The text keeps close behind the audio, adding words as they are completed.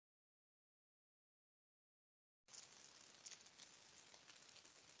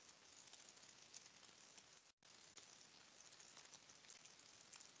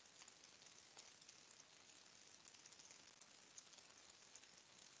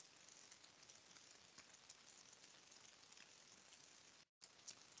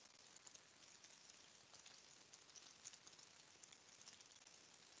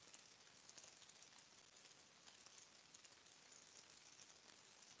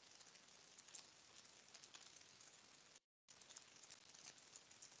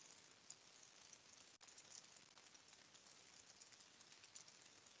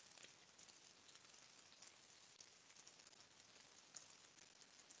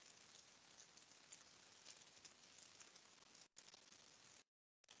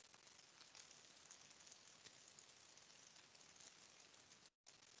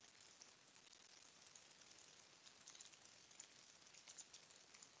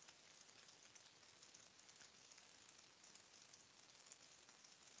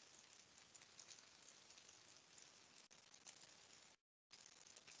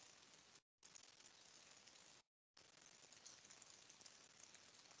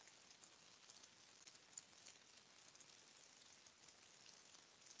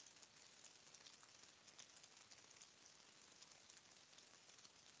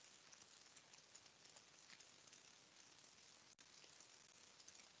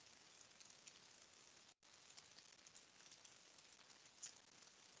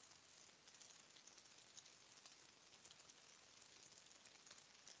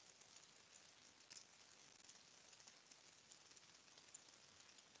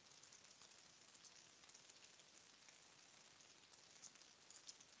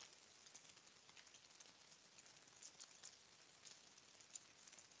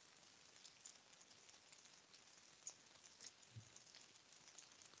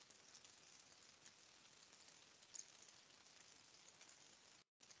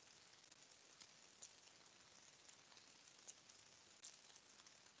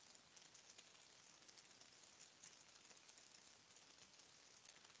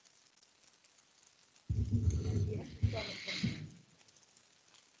Kia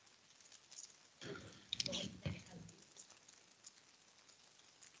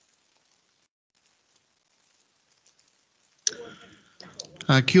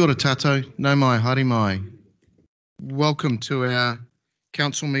ora tātou, nau mai, haere mai. Welcome to our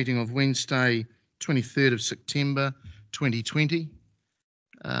council meeting of Wednesday, 23rd of September 2020.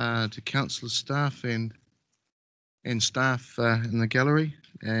 To councillor staff and staff in the gallery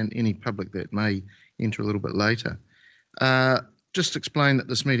and any public that may enter a little bit later. Just explain that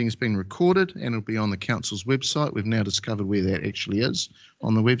this meeting has been recorded and it'll be on the council's website. We've now discovered where that actually is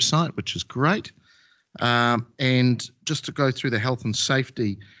on the website, which is great. And just to go through the health and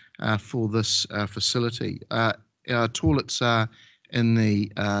safety for this facility. Our toilets are in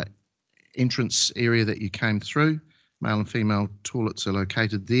the entrance area that you came through. Male and female toilets are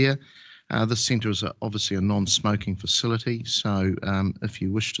located there. This centre is obviously a non-smoking facility, so if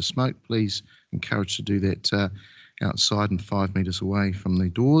you wish to smoke, please encourage to do that outside and 5 metres away from the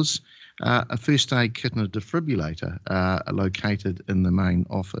doors. A first aid kit and a defibrillator are located in the main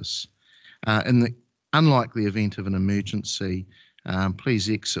office. In the unlikely event of an emergency, please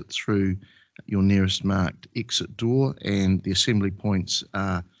exit through your nearest marked exit door, and the assembly points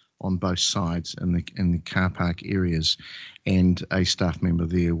are on both sides in the car park areas, and a staff member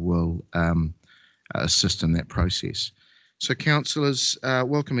there will assist in that process. So councillors,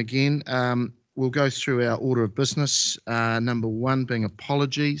 welcome again. We'll go through our order of business. Number one being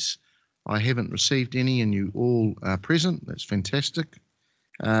apologies. I haven't received any and you all are present. That's fantastic.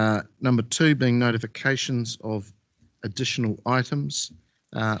 Number two being notifications of additional items.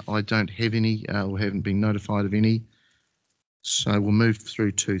 I don't have any or haven't been notified of any. So we'll move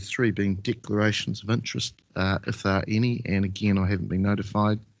through to three being declarations of interest, if there are any. And again, I haven't been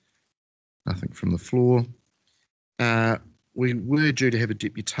notified. Nothing from the floor. We were due to have a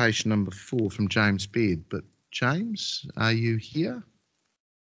deputation number 4 from James Baird, but James, are you here?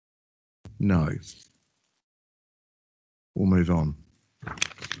 No. We'll move on.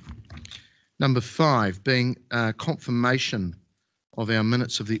 Number 5 being confirmation of our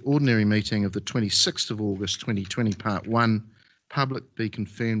minutes of the ordinary meeting of the 26th of August 2020, part 1, public be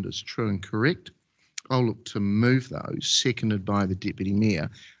confirmed as true and correct. I'll look to move those, seconded by the Deputy Mayor.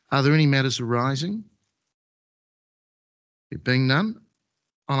 Are there any matters arising? There being none,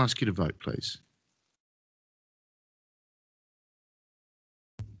 I'll ask you to vote, please.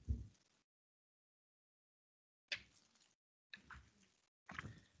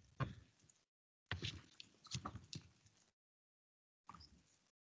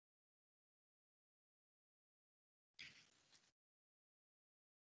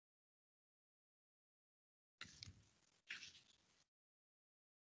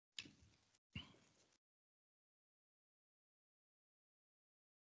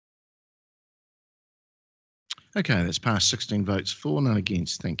 Okay, that's passed 16 votes for, none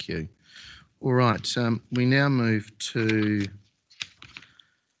against. Thank you. All right, we now move to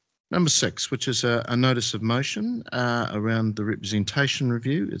number 6, which is a notice of motion around the representation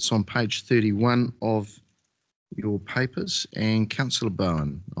review. It's on page 31 of your papers. And Councillor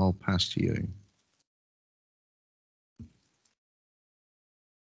Bowen, I'll pass to you.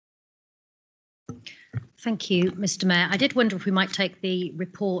 Thank you, Mr. Mayor. I did wonder if we might take the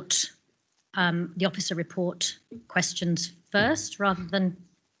report, the officer report questions first, rather than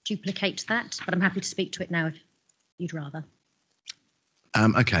duplicate that. But I'm happy to speak to it now if you'd rather.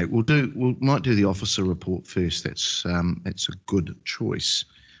 Okay, we might do the officer report first. That's a good choice.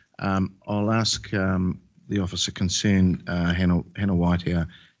 I'll ask the officer concerned, Hannah White, our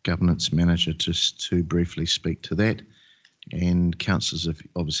governance manager, just to briefly speak to that. And councillors,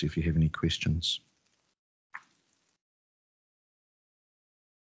 obviously, if you have any questions.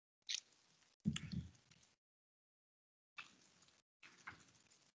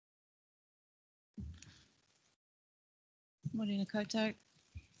 Morena koutou.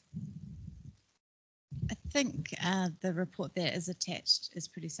 I think the report that is attached is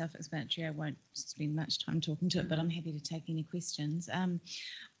pretty self-explanatory. I won't spend much time talking to it, but I'm happy to take any questions.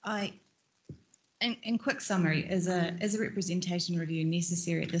 In quick summary, is a representation review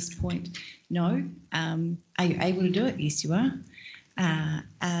necessary at this point? No. Are you able to do it? Yes, you are.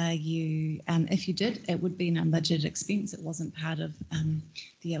 Are you? If you did, it would be an unbudgeted expense. It wasn't part of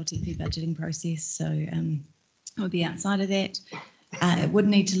the LTP budgeting process, so it would be outside of that. It would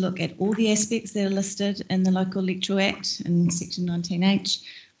need to look at all the aspects that are listed in the Local Electoral Act in Section 19H,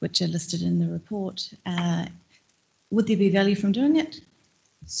 which are listed in the report. Would there be value from doing it?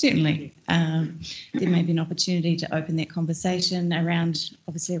 Certainly. There may be an opportunity to open that conversation around,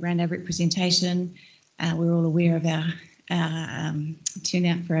 obviously, around our representation. We're all aware of our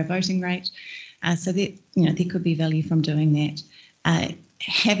turnout for our voting rate. So that, there could be value from doing that.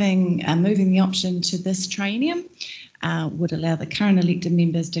 Moving the option to this triennium would allow the current elected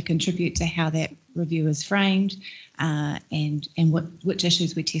members to contribute to how that review is framed and which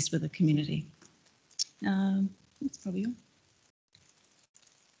issues we test with the community. That's probably all.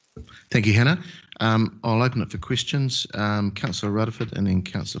 Thank you, Hannah. I'll open it for questions. Councillor Rutherford and then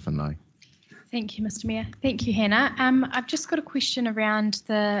Councillor Finlay. Thank you, Mr. Mayor. Thank you, Hannah. I've just got a question around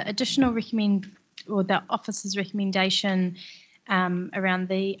the additional the officer's recommendation around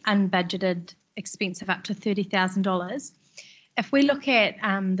the unbudgeted expense of up to $30,000. If we look at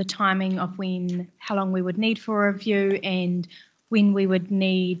the timing of how long we would need for a review and when we would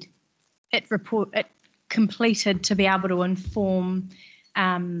need it completed to be able to inform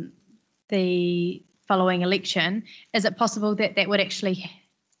the following election, is it possible that that would actually,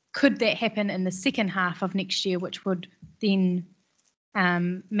 could that happen in the second half of next year, which would then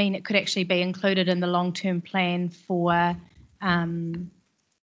mean it could actually be included in the long-term plan for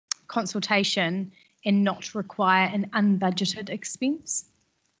consultation and not require an unbudgeted expense?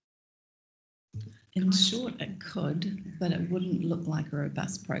 In short, it could, but it wouldn't look like a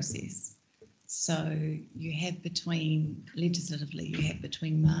robust process. So legislatively, you have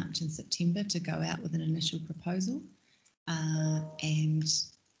between March and September to go out with an initial proposal and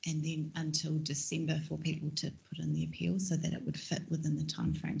then until December for people to put in the appeal so that it would fit within the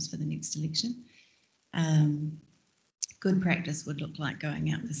timeframes for the next election. Good practice would look like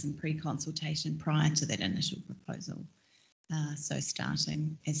going out with some pre-consultation prior to that initial proposal. So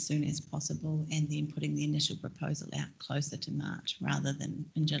starting as soon as possible and then putting the initial proposal out closer to March rather than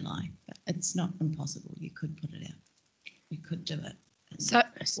in July. But it's not impossible. You could put it out. You could do it in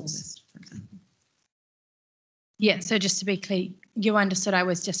August, for example. Yeah, so just to be clear, you understood I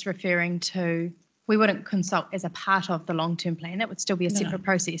was just referring to, we wouldn't consult as a part of the long-term plan. That would still be a separate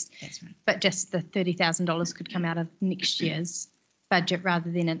process. That's right. But just the $30,000 could come out of next year's budget rather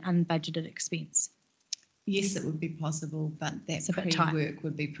than an unbudgeted expense. Yes, it would be possible, but that pre-work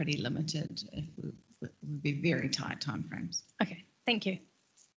would be pretty limited. It would be very tight timeframes. Okay, thank you.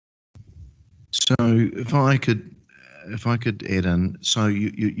 So if I could add in, so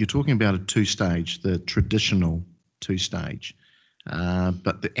you're talking about a two-stage, the traditional two-stage,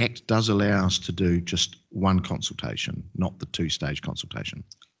 but the Act does allow us to do just one consultation, not the two-stage consultation.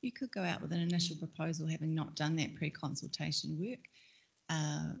 You could go out with an initial proposal having not done that pre-consultation work.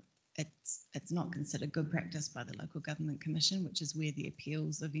 It's not considered good practice by the Local Government Commission, which is where the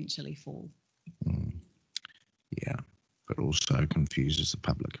appeals eventually fall. Yeah, but also confuses the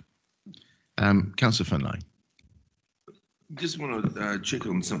public. Councillor Finlay. Just want to check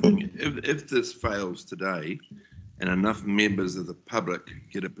on something. If this fails today and enough members of the public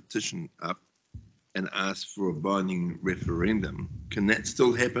get a petition up and ask for a binding referendum, can that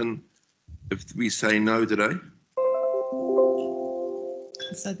still happen if we say no today?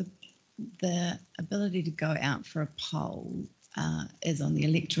 So the ability to go out for a poll is on the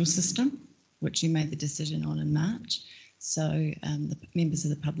electoral system, which you made the decision on in March. So the members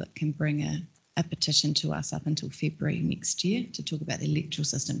of the public can bring a petition to us up until February next year to talk about the electoral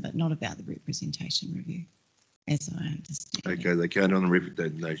system, but not about the representation review, as I understand. Okay, they can't on the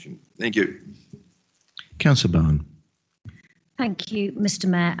representation. Thank you. Councillor Bowen. Thank you, Mr.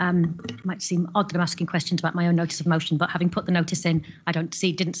 Mayor. It might seem odd that I'm asking questions about my own notice of motion, but having put the notice in, I didn't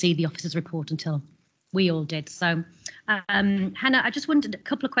see the officer's report until we all did. So, Hannah, I just wondered a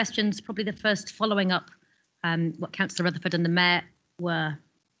couple of questions, probably the first following up what Councillor Rutherford and the Mayor were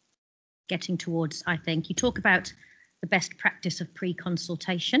getting towards, I think. You talk about the best practice of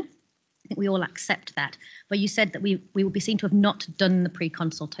pre-consultation. I think we all accept that. But you said that we will be seen to have not done the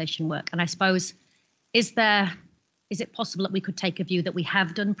pre-consultation work. And I suppose, is it possible that we could take a view that we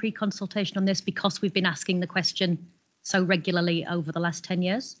have done pre-consultation on this because we've been asking the question so regularly over the last 10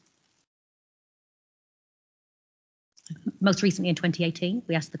 years? Most recently in 2018,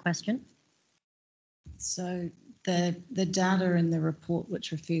 we asked the question. So the data in the report,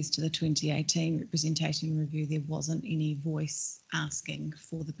 which refers to the 2018 representation review, there wasn't any voice asking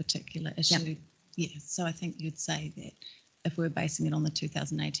for the particular issue. Yep. Yeah, so I think you'd say that if we're basing it on the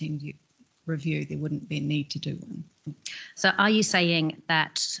 2018 review, there wouldn't be a need to do one. So are you saying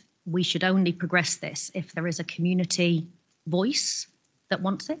that we should only progress this if there is a community voice that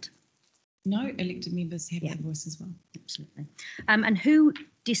wants it? No, elected members have that voice as well. Absolutely. And who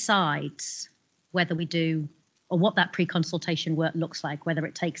decides whether we do, or what that pre-consultation work looks like, whether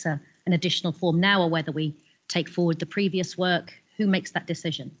it takes an additional form now or whether we take forward the previous work? Who makes that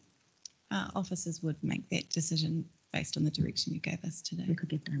decision? Officers would make that decision based on the direction you gave us today. We could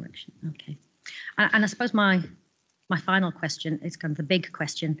give direction, okay. And I suppose my final question is kind of the big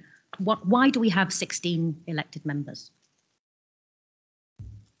question. why do we have 16 elected members?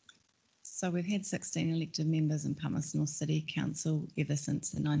 So we've had 16 elected members in Palmerston North City Council ever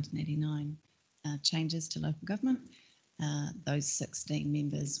since the 1989 changes to local government. Those 16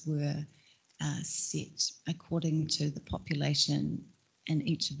 members were set according to the population in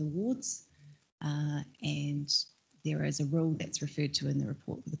each of the wards, and there is a rule that's referred to in the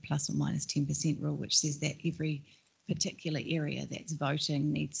report with a plus or minus 10% rule, which says that every particular area that's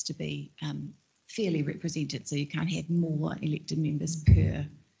voting needs to be fairly represented. So you can't have more elected members per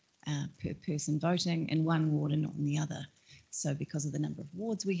person voting in one ward and not in the other. So because of the number of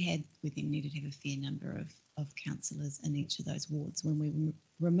wards we had, we then needed to have a fair number of councillors in each of those wards. When we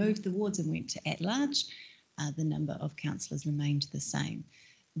removed the wards and went to at-large, the number of councillors remained the same.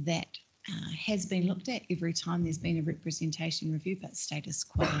 That has been looked at every time there's been a representation review, but status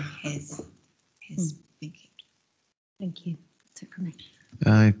quo has been kept. Thank you. That's it from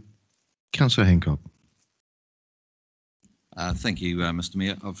me. Councillor Hancock. Thank you, Mr.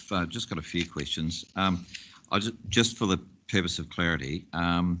 Mayor. I've just got a few questions. Just for the purpose of clarity,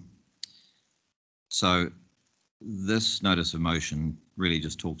 so this notice of motion really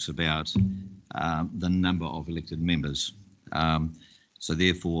just talks about the number of elected members. So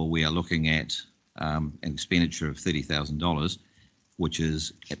therefore, we are looking at an expenditure of $30,000, which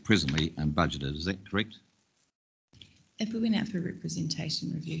is presently unbudgeted. Is that correct? If we went out for a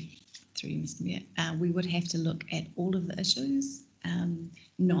representation review, through you, Mr. Mayor, we would have to look at all of the issues,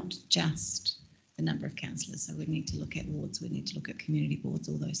 not just the number of councillors. So we need to look at wards, we need to look at community boards,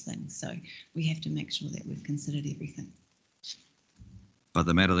 all those things. So we have to make sure that we've considered everything. But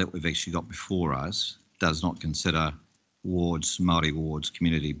the matter that we've actually got before us does not consider wards, Māori wards,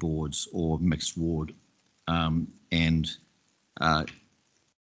 community boards, or mixed ward and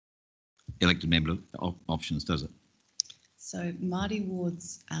elected member options, does it? So Māori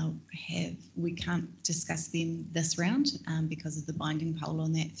wards we can't discuss them this round because of the binding poll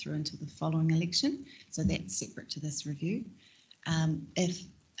on that through until the following election. So that's separate to this review. If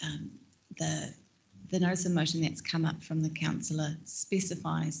the notice of motion that's come up from the councillor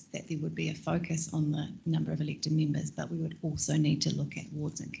specifies that there would be a focus on the number of elected members, but we would also need to look at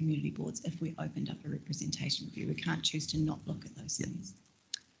wards and community boards if we opened up a representation review. We can't choose to not look at those things.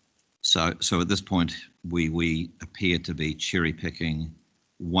 So at this point, we appear to be cherry picking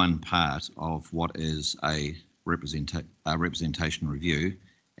one part of what is a representation review,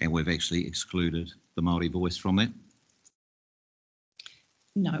 and we've actually excluded the Māori voice from that.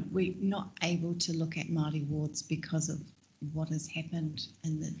 No, we're not able to look at Māori wards because of what has happened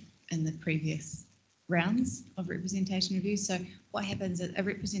in the previous rounds of representation review. So what happens is a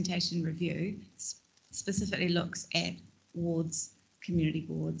representation review specifically looks at wards, community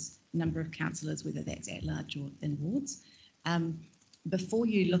boards, number of councillors, whether that's at large or in wards. Before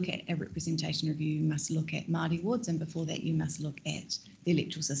you look at a representation review, you must look at Māori wards, and before that you must look at the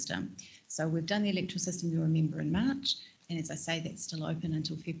electoral system. So we've done the electoral system, you'll remember, in March, and as I say, that's still open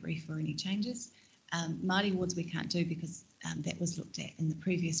until February for any changes. Māori wards we can't do because that was looked at in the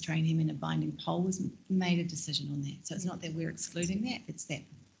previous Trainham, and a binding poll was made a decision on that. So it's not that we're excluding that, it's that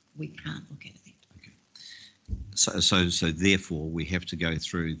we can't look at it. So therefore, we have to go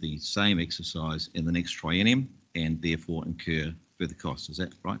through the same exercise in the next triennium and therefore incur further costs. Is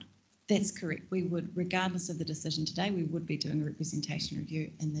that right? That's correct. We would, regardless of the decision today, we would be doing a representation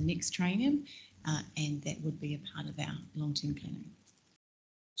review in the next triennium, and that would be a part of our long-term planning.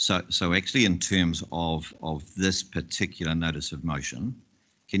 So actually, in terms of this particular notice of motion,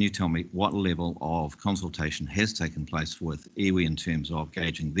 can you tell me what level of consultation has taken place with iwi in terms of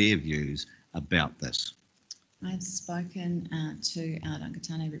gauging their views about this? I've spoken to our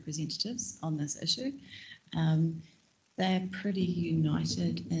Rangatane representatives on this issue. They're pretty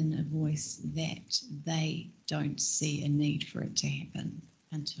united in a voice that they don't see a need for it to happen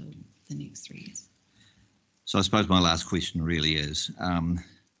until the next 3 years. So I suppose my last question really is,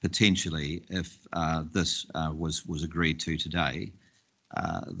 potentially, if this was agreed to today,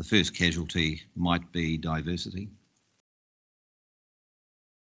 the first casualty might be diversity.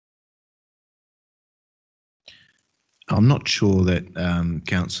 I'm not sure that,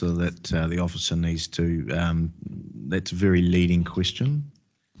 Councillor, that the officer needs to, that's a very leading question.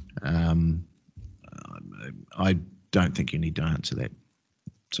 I don't think you need to answer that.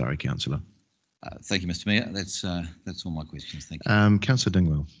 Sorry, Councillor. Thank you, Mr. Mayor. That's all my questions. Thank you. Councillor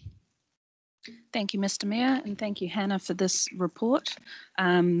Dingwell. Thank you, Mr. Mayor, and thank you, Hannah, for this report.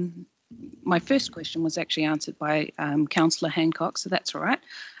 My first question was actually answered by Councillor Hancock, so that's all right.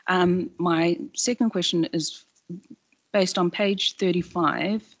 My second question is based on page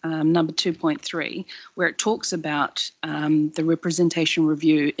 35, number 2.3, where it talks about the representation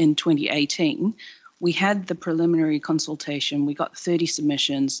review in 2018. We had the preliminary consultation, we got 30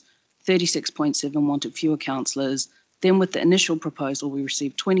 submissions, 36.7 wanted fewer councillors. Then with the initial proposal, we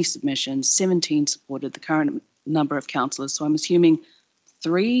received 20 submissions, 17 supported the current number of councillors. So I'm assuming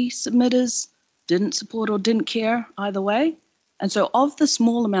 3 submitters didn't support or didn't care either way. And so of the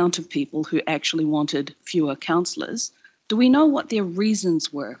small amount of people who actually wanted fewer councillors, do we know what their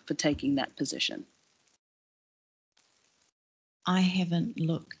reasons were for taking that position? I haven't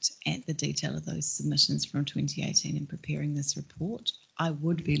looked at the detail of those submissions from 2018 in preparing this report. I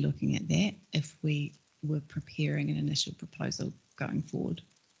would be looking at that if we were preparing an initial proposal going forward.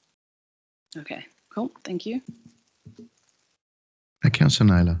 Okay, cool, thank you.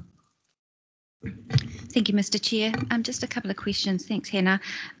 Councillor Naylor. Thank you, Mr. Chair. Just a couple of questions. Thanks, Hannah.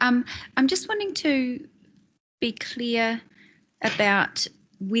 I'm just wanting to be clear about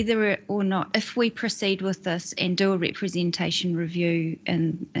whether or not, if we proceed with this and do a representation review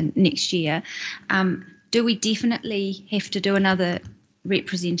in next year, do we definitely have to do another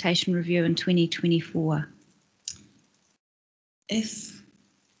representation review in 2024? If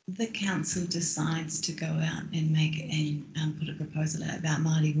the council decides to go out and make and put a proposal out about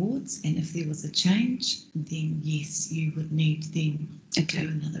Māori wards, and if there was a change, then yes, you would need then to do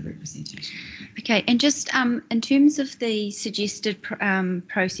another representation. Okay, and just in terms of the suggested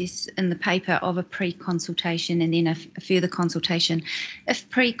process in the paper of a pre-consultation and then a further consultation, if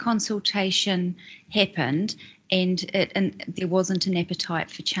pre-consultation happened and there wasn't an appetite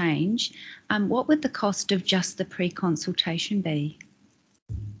for change, what would the cost of just the pre-consultation be?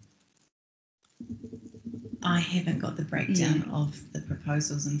 I haven't got the breakdown of the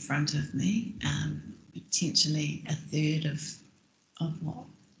proposals in front of me. Potentially a third of what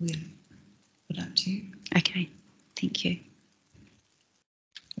we've put up to. Okay, thank you.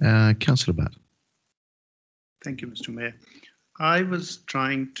 Councillor Butt. Thank you, Mr. Mayor. I was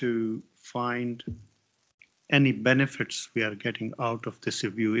trying to find any benefits we are getting out of this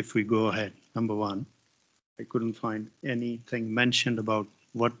review if we go ahead. Number one, I couldn't find anything mentioned about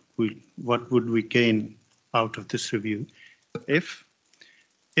what would we gain out of this review. If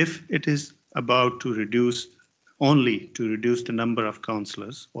it is about to reduce the number of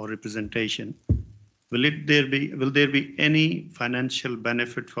councillors or representation, will there be any financial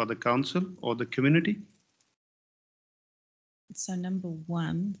benefit for the council or the community? So number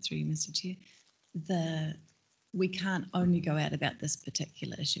one, through you, Mr. Chair, we can't only go out about this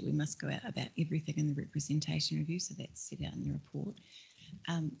particular issue. We must go out about everything in the representation review. So that's set out in the report.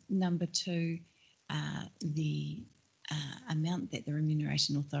 Number two, the amount that the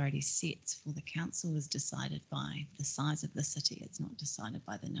Remuneration Authority sets for the council is decided by the size of the city. It's not decided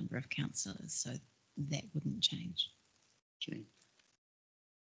by the number of councillors, so that wouldn't change. Okay.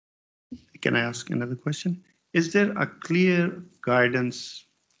 Can I ask another question? Is there a clear guidance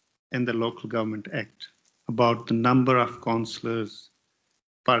in the Local Government Act about the number of councillors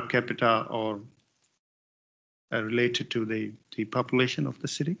per capita or related to the population of the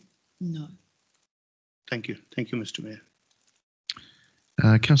city? No. Thank you. Thank you, Mr. Mayor.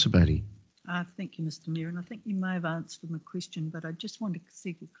 Councillor Batey. Thank you, Mr. Mayor. And I think you may have answered my question, but I just want to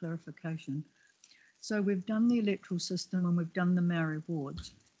seek a clarification. So we've done the electoral system and we've done the Maori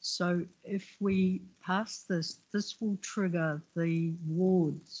wards. So if we pass this, this will trigger the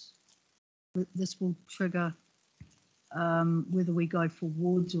wards. This will trigger whether we go for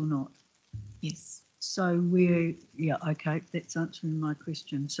wards or not. Yes. So okay, that's answering my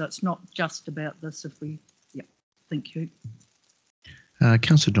question. So it's not just about this if we, thank you.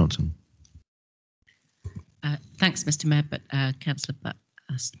 Councillor Johnson. Thanks, Mr. Mayor, but Councillor Butt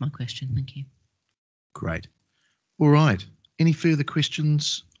asked my question. Thank you. Great. All right. Any further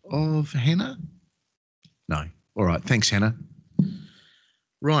questions of Hannah? No. All right. Thanks, Hannah.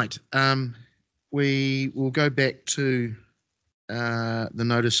 Right. We will go back to the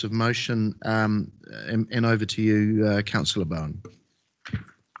notice of motion and over to you, Councillor Bowen.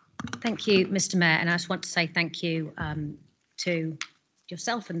 Thank you, Mr. Mayor, and I just want to say thank you to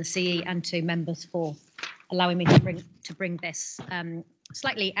yourself and the CE and to members for allowing me to bring this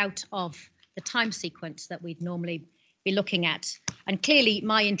slightly out of the time sequence that we'd normally be looking at. And clearly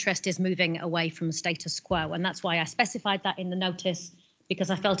my interest is moving away from status quo, and that's why I specified that in the notice, because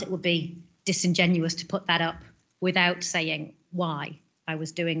I felt it would be disingenuous to put that up without saying why I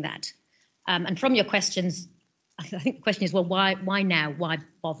was doing that. And from your questions, I think the question is, well, why now? Why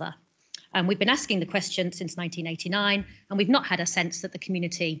bother? We've been asking the question since 1989, and we've not had a sense that the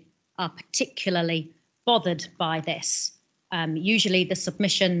community are particularly bothered by this. Usually the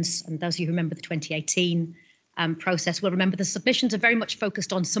submissions, and those of you who remember the 2018 process will remember the submissions are very much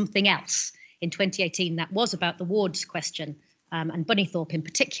focused on something else. In 2018, that was about the wards question, and Bunnythorpe in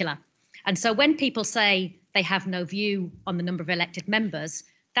particular. And so when people say they have no view on the number of elected members,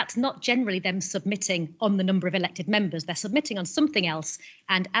 that's not generally them submitting on the number of elected members. They're submitting on something else.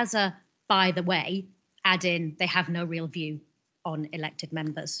 And as a, by the way, add in, they have no real view on elected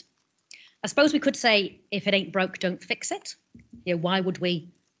members. I suppose we could say, if it ain't broke, don't fix it. You know, why would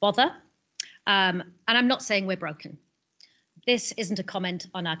we bother? And I'm not saying we're broken. This isn't a comment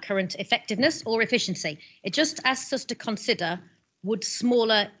on our current effectiveness or efficiency. It just asks us to consider, would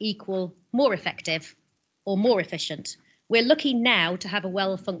smaller equal more effective or more efficient? We're lucky now to have a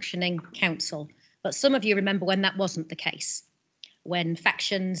well-functioning council, but some of you remember when that wasn't the case, when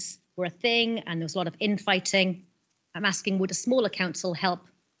factions were a thing and there was a lot of infighting. I'm asking, would a smaller council help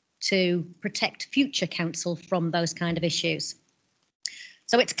to protect future council from those kind of issues?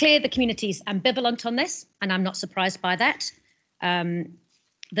 So it's clear the community's ambivalent on this, and I'm not surprised by that.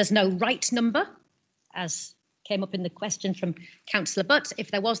 There's no right number, as came up in the question from Councillor Butt.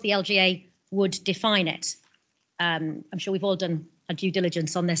 If there was, the LGA would define it. I'm sure we've all done a due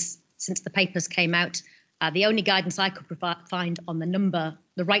diligence on this since the papers came out. The only guidance I could find on the number,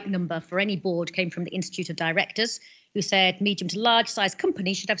 the right number for any board, came from the Institute of Directors, who said medium to large size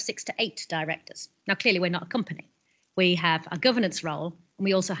companies should have 6 to 8 directors. Now, clearly we're not a company. We have a governance role, and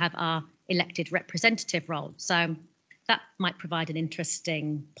we also have our elected representative role. So that might provide an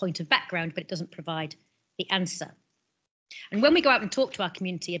interesting point of background, but it doesn't provide the answer. And when we go out and talk to our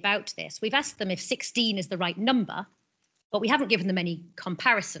community about this, we've asked them if 16 is the right number, but we haven't given them any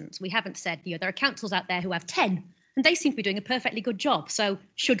comparisons. We haven't said, you know, there are councils out there who have 10 and they seem to be doing a perfectly good job. So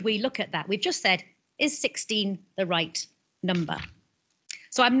should we look at that? We've just said, is 16 the right number?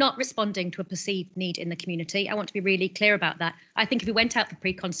 So I'm not responding to a perceived need in the community. I want to be really clear about that. I think if we went out for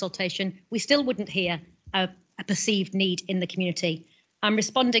pre-consultation, we still wouldn't hear a perceived need in the community. I'm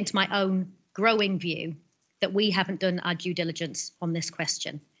responding to my own growing view that we haven't done our due diligence on this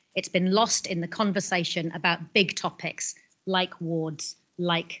question. It's been lost in the conversation about big topics like wards,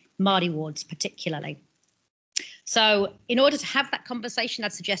 like Māori wards particularly. So in order to have that conversation,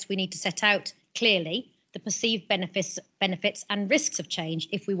 I'd suggest we need to set out clearly the perceived benefits and risks of change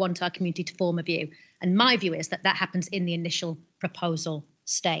if we want our community to form a view. And my view is that that happens in the initial proposal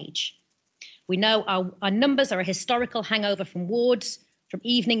stage. We know our numbers are a historical hangover from wards, from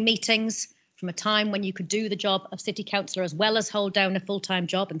evening meetings, from a time when you could do the job of city councillor as well as hold down a full-time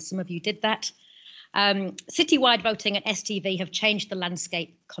job, and some of you did that. Citywide voting and STV have changed the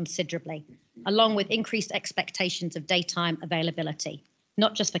landscape considerably, along with increased expectations of daytime availability,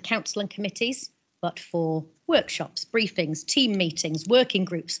 not just for council and committees, but for workshops, briefings, team meetings, working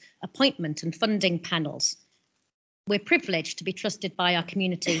groups, appointment and funding panels. We're privileged to be trusted by our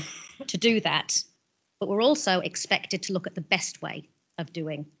community to do that, but we're also expected to look at the best way of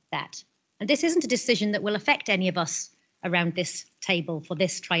doing that. And this isn't a decision that will affect any of us around this table for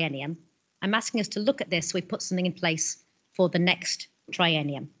this triennium. I'm asking us to look at this so we put something in place for the next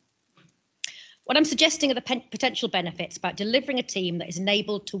triennium. What I'm suggesting are the potential benefits about delivering a team that is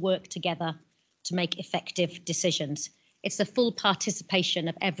enabled to work together to make effective decisions. It's the full participation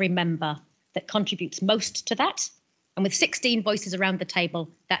of every member that contributes most to that. And with 16 voices around the table,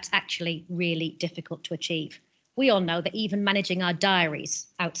 that's actually really difficult to achieve. We all know that even managing our diaries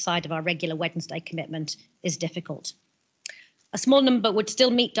outside of our regular Wednesday commitment is difficult. A small number would still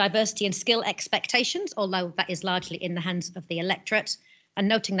meet diversity and skill expectations, although that is largely in the hands of the electorate. And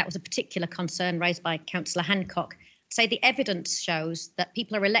noting that was a particular concern raised by Councillor Hancock, say the evidence shows that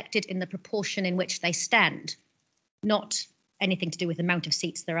people are elected in the proportion in which they stand, not anything to do with the amount of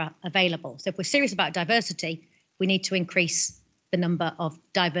seats there are available. So if we're serious about diversity, we need to increase the number of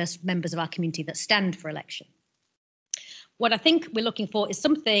diverse members of our community that stand for election. What I think we're looking for is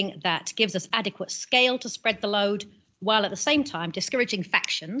something that gives us adequate scale to spread the load, while at the same time discouraging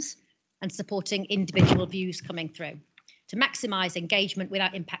factions and supporting individual views coming through, to maximise engagement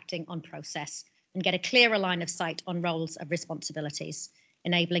without impacting on process and get a clearer line of sight on roles and responsibilities,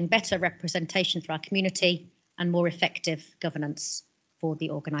 enabling better representation for our community and more effective governance for the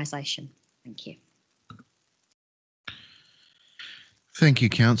organisation. Thank you. Thank you,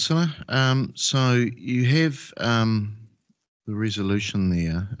 Councillor. So you have the resolution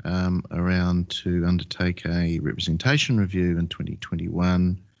there around to undertake a representation review in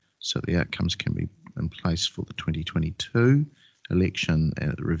 2021 so the outcomes can be in place for the 2022 election.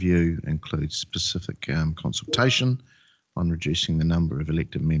 The review includes specific consultation on reducing the number of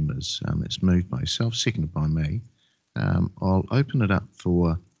elected members. It's moved by yourself, seconded by me. I'll open it up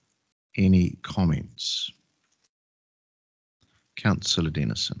for any comments. Councillor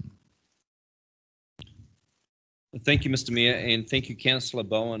Dennison. Thank you, Mr. Mayor, and thank you, Councillor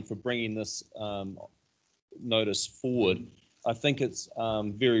Bowen, for bringing this notice forward. I think it's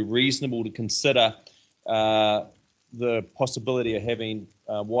very reasonable to consider the possibility of having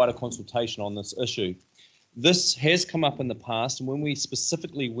wider consultation on this issue. This has come up in the past, and when we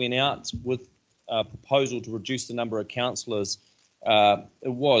specifically went out with a proposal to reduce the number of councillors, it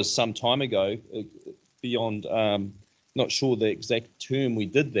was some time ago, beyond, not sure the exact term we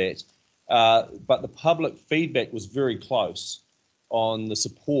did that, but the public feedback was very close on the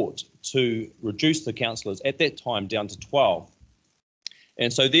support to reduce the councillors at that time down to 12.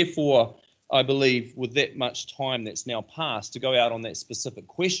 And so therefore, I believe with that much time that's now passed, to go out on that specific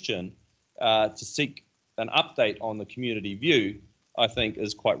question to seek an update on the community view, I think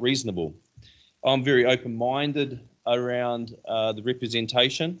is quite reasonable. I'm very open-minded around the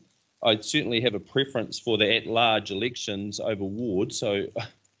representation. I certainly have a preference for the at-large elections over wards. So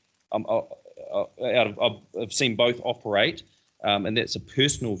I've seen both operate, and that's a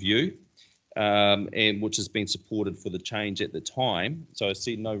personal view, and which has been supported for the change at the time. So I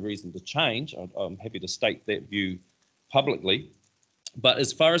see no reason to change. I'm happy to state that view publicly. But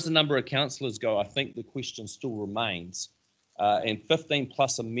as far as the number of councillors go, I think the question still remains. And 15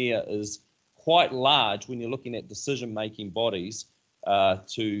 plus a mayor is quite large when you're looking at decision-making bodies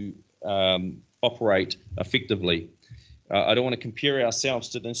to operate effectively. I don't want to compare ourselves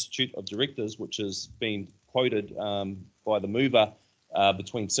to the Institute of Directors, which has been quoted by the mover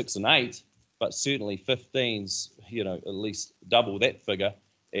between 6 and 8, but certainly 15's, at least double that figure,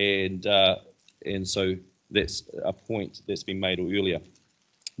 and so that's a point that's been made earlier.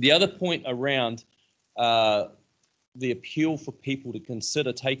 The other point around the appeal for people to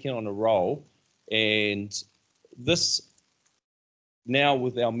consider taking on a role, and this now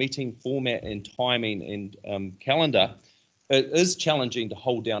with our meeting format and timing and calendar, it is challenging to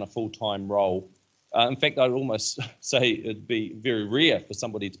hold down a full-time role. In fact, I'd almost say it'd be very rare for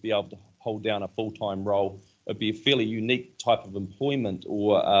somebody to be able to hold down a full-time role. It'd be a fairly unique type of employment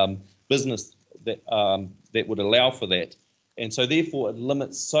or business that that would allow for that. And so therefore it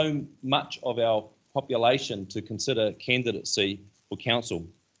limits so much of our population to consider candidacy for council.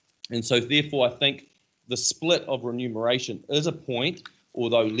 And so therefore I think the split of remuneration is a point,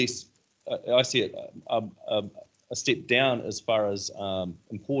 although less, I see it a step down as far as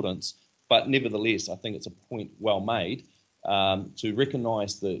importance, but nevertheless, I think it's a point well made to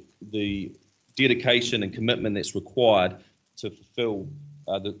recognise the dedication and commitment that's required to fulfil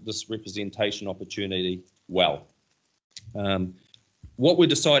this representation opportunity well. What we're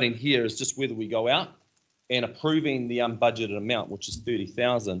deciding here is just whether we go out and approving the unbudgeted amount, which is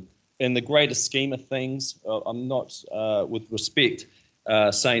 30,000. In the greater scheme of things, I'm not, with respect,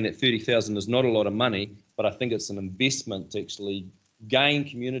 saying that 30,000 is not a lot of money, but I think it's an investment to actually gain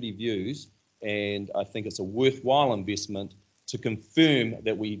community views, and I think it's a worthwhile investment to confirm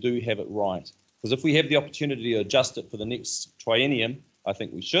that we do have it right. Because if we have the opportunity to adjust it for the next triennium, I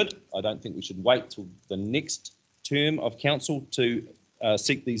think we should. I don't think we should wait till the next term of council to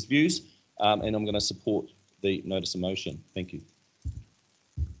seek these views, and I'm going to support the notice of motion. Thank you.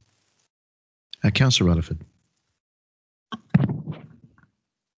 Councillor Rutherford.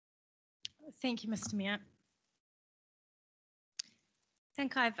 Thank you, Mr. Mayor. I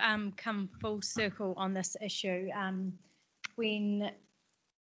think I've come full circle on this issue. When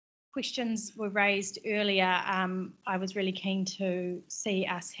questions were raised earlier, I was really keen to see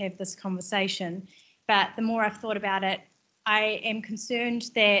us have this conversation, but the more I've thought about it, I am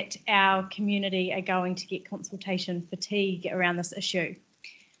concerned that our community are going to get consultation fatigue around this issue.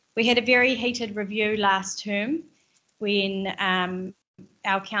 We had a very heated review last term when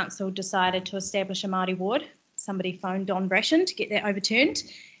our council decided to establish a Māori ward. Somebody phoned Don Brashen to get that overturned.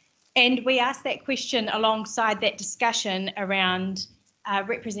 And we asked that question alongside that discussion around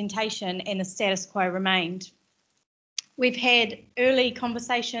representation, and the status quo remained. We've had early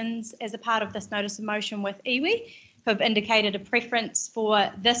conversations as a part of this notice of motion with iwi, who have indicated a preference for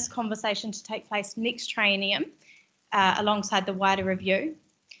this conversation to take place next triennium alongside the wider review.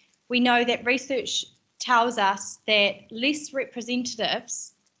 We know that research tells us that less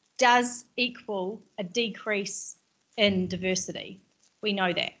representatives does equal a decrease in diversity. We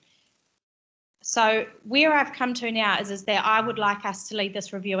know that. So where I've come to now is that I would like us to lead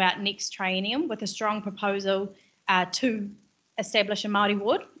this review out next triennium with a strong proposal to establish a Māori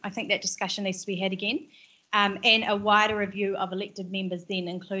ward. I think that discussion needs to be had again, and a wider review of elected members then,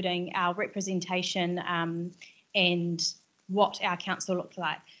 including our representation and what our council looks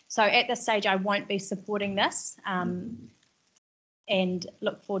like. So at this stage, I won't be supporting this and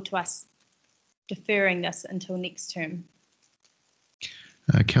look forward to us deferring this until next term.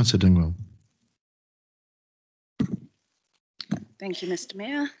 Councillor Dingwall. Thank you, Mr.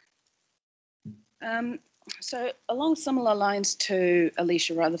 Mayor. So along similar lines to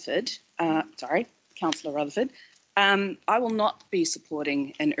Alicia Rutherford, Councillor Rutherford, I will not be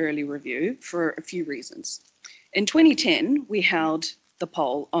supporting an early review for a few reasons. In 2010, we held the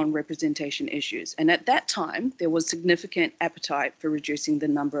poll on representation issues, and at that time, there was significant appetite for reducing the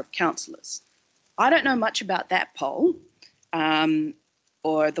number of councillors. I don't know much about that poll,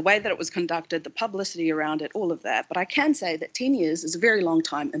 or the way that it was conducted, the publicity around it, all of that, but I can say that 10 years is a very long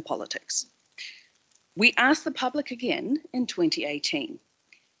time in politics. We asked the public again in 2018,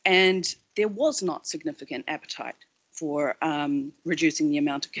 and there was not significant appetite for reducing the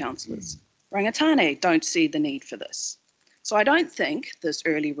amount of councillors. Rangatane don't see the need for this. So I don't think this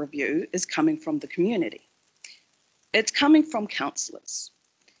early review is coming from the community. It's coming from councillors.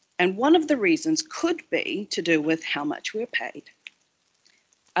 And one of the reasons could be to do with how much we're paid.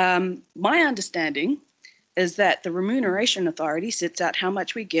 My understanding is that the Remuneration Authority sets out how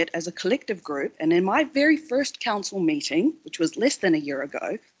much we get as a collective group. And in my very first council meeting, which was less than a year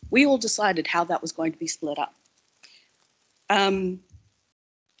ago, we all decided how that was going to be split up. And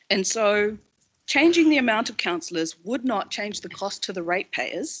so changing the amount of councillors would not change the cost to the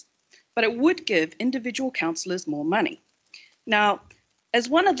ratepayers, but it would give individual councillors more money. Now, as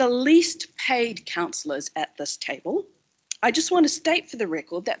one of the least paid councillors at this table, I just want to state for the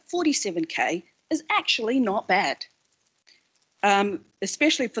record that 47K is actually not bad,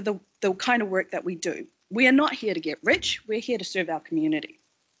 especially for the kind of work that we do. We are not here to get rich, we're here to serve our community.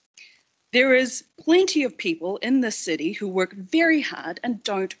 There is plenty of people in this city who work very hard and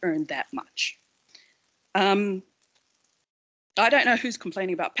don't earn that much. I don't know who's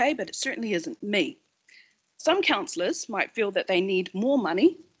complaining about pay, but it certainly isn't me. Some councillors might feel that they need more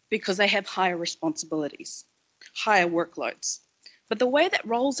money because they have higher responsibilities, higher workloads. But the way that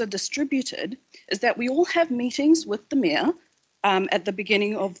roles are distributed is that we all have meetings with the mayor at the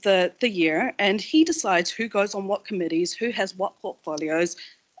beginning of the year, and he decides who goes on what committees, who has what portfolios,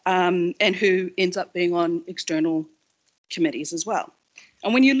 and who ends up being on external committees as well.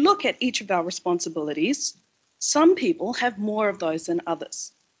 And when you look at each of our responsibilities, some people have more of those than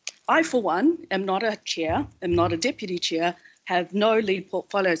others. I, for one, am not a chair, am not a deputy chair, have no lead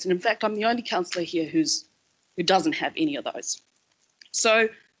portfolios. And in fact, I'm the only councillor here who doesn't have any of those. So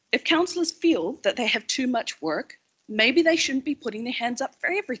if councillors feel that they have too much work, maybe they shouldn't be putting their hands up for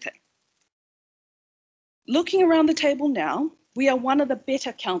everything. Looking around the table now, we are one of the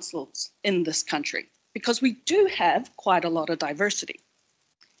better councils in this country because we do have quite a lot of diversity.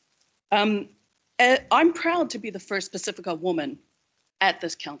 I'm proud to be the first Pacifica woman at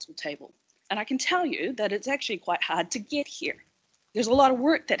this council table. And I can tell you that it's actually quite hard to get here. There's a lot of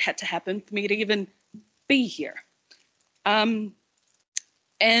work that had to happen for me to even be here.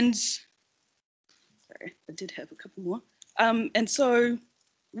 And sorry, I did have a couple more. And so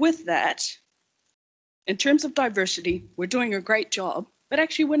with that, in terms of diversity, we're doing a great job, but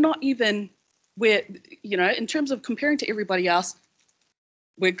actually we're not even, in terms of comparing to everybody else,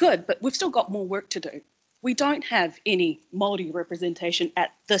 we're good, but we've still got more work to do. We don't have any Māori representation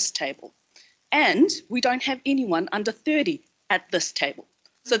at this table, and we don't have anyone under 30 at this table.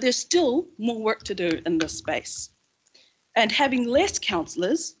 So there's still more work to do in this space. And having less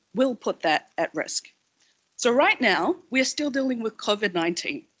councillors will put that at risk. So right now, we're still dealing with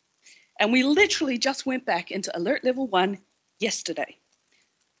COVID-19. And we literally just went back into alert level 1 yesterday.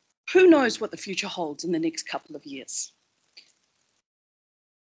 Who knows what the future holds in the next couple of years?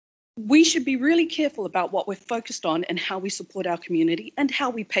 We should be really careful about what we're focused on and how we support our community and how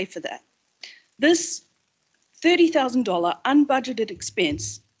we pay for that. This $30,000 unbudgeted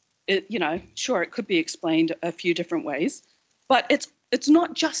expense, sure, it could be explained a few different ways, but it's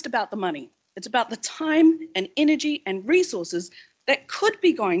not just about the money. It's about the time and energy and resources that could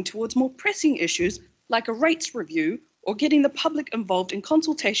be going towards more pressing issues like a rates review or getting the public involved in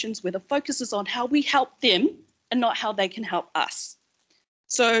consultations where the focus is on how we help them and not how they can help us.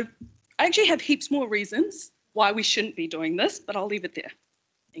 So I actually have heaps more reasons why we shouldn't be doing this, but I'll leave it there.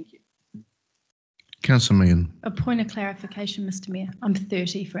 Thank you. Councillor Meehan. A point of clarification, Mr. Mayor. I'm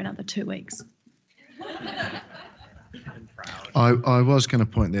 30 for another 2 weeks. I was going to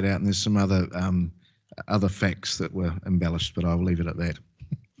point that out, and there's some other facts that were embellished, but I will leave it at that.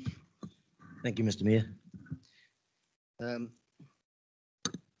 Thank you, Mr. Mayor.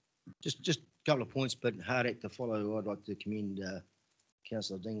 Just a couple of points, but hard act to follow. I'd like to commend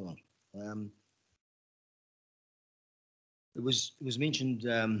Councillor Dinglon. It was mentioned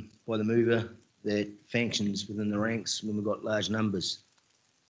by the mover that functions within the ranks when we've got large numbers.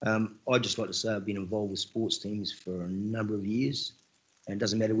 I'd just like to say I've been involved with sports teams for a number of years, and it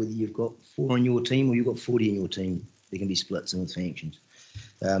doesn't matter whether you've got 4 on your team or you've got 40 in your team. There can be splits and factions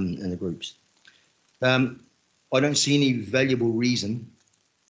in the groups. I don't see any valuable reason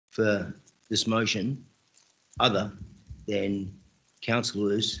for this motion other than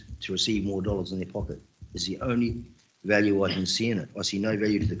councillors to receive more dollars in their pocket. It's the only value I can see in it. I see no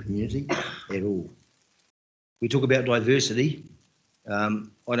value to the community at all. We talk about diversity.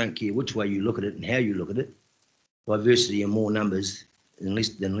 I don't care which way you look at it and how you look at it. Diversity and more numbers than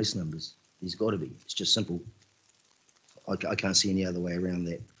less numbers. There's got to be. It's just simple. I can't see any other way around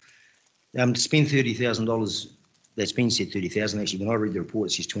that. To spend $30,000, that's been said 30,000. Actually, when I read the report,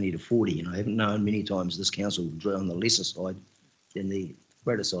 it says 20 to 40, and I haven't known many times this council would go on the lesser side than the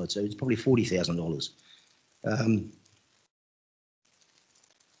greater side. So it's probably $40,000.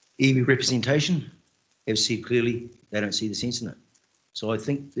 EB representation have said clearly they don't see the sense in it. So I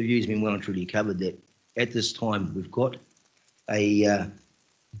think the view's been well and truly covered that at this time we've got a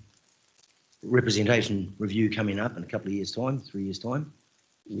representation review coming up in a couple of years' time, 3 years' time.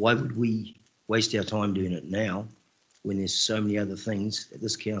 Why would we waste our time doing it now when there's so many other things that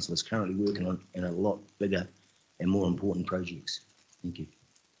this council is currently working on and a lot bigger and more important projects? Thank you.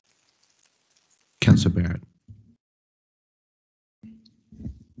 Councillor Barrett.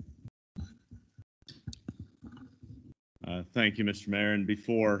 Thank you, Mr. Mayor. And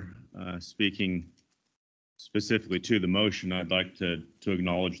before speaking specifically to the motion, I'd like to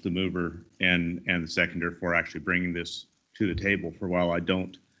acknowledge the mover and the seconder for actually bringing this to the table. For while I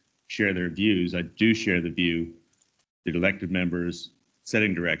don't share their views, I do share the view that elected members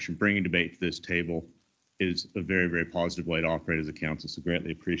setting direction, bringing debate to this table is a very, very positive way to operate as a council. So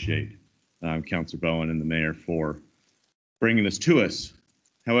greatly appreciate Councillor Bowen and the mayor for bringing this to us.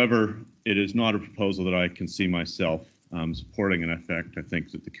 However, it is not a proposal that I can see myself supporting. In effect, I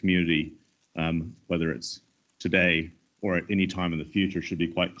think that the community, whether it's today or at any time in the future, should be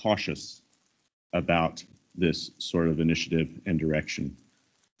quite cautious about this sort of initiative and direction.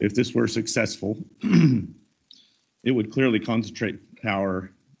 If this were successful, it would clearly concentrate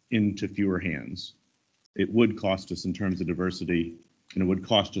power into fewer hands. It would cost us in terms of diversity, and it would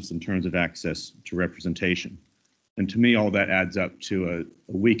cost us in terms of access to representation. And to me, all that adds up to a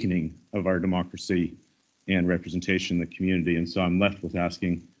weakening of our democracy and representation in the community. And so I'm left with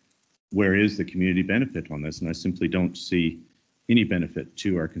asking, where is the community benefit on this? And I simply don't see any benefit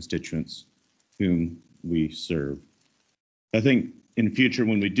to our constituents whom we serve. I think in future,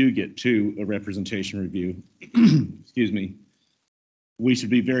 when we do get to a representation review, excuse me, we should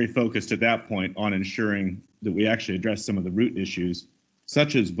be very focused at that point on ensuring that we actually address some of the root issues,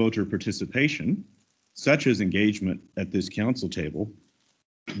 such as voter participation, such as engagement at this council table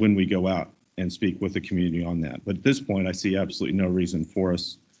when we go out and speak with the community on that. But at this point, I see absolutely no reason for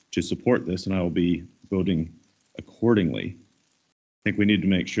us to support this, and I will be voting accordingly. I think we need to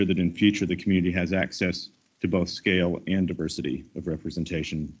make sure that in future the community has access to both scale and diversity of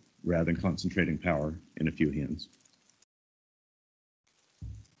representation rather than concentrating power in a few hands.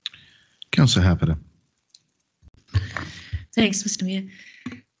 Councillor Happer. Thanks, Mr. Mayor.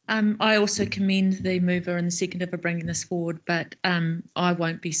 I also commend the mover and the seconder for bringing this forward, but I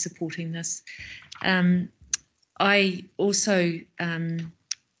won't be supporting this. I also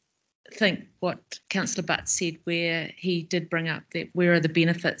think what Councillor Butt said, where he did bring up that where are the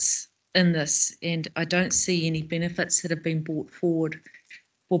benefits in this, and I don't see any benefits that have been brought forward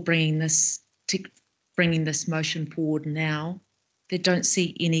for bringing this motion forward now. They don't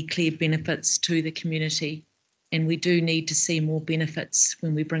see any clear benefits to the community. And we do need to see more benefits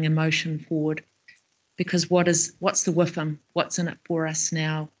when we bring a motion forward, because what's the WIFM? What's in it for us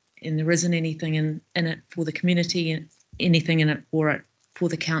now? And there isn't anything in it for the community and anything in it for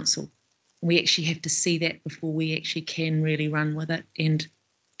the council. We actually have to see that before we actually can really run with it, and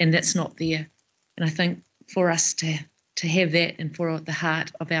that's not there. And I think for us to have that and for the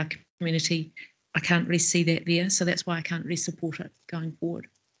heart of our community, I can't really see that there. So that's why I can't really support it going forward.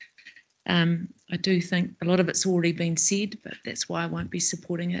 I do think a lot of it's already been said, but that's why I won't be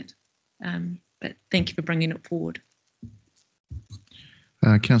supporting it. But thank you for bringing it forward.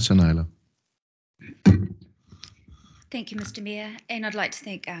 Councillor Naylor. Thank you, Mr. Mayor, and I'd like to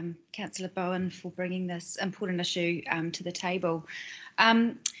thank Councillor Bowen for bringing this important issue to the table.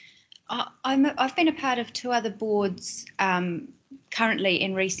 I've been a part of two other boards currently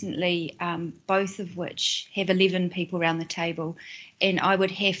and recently, both of which have 11 people around the table, and I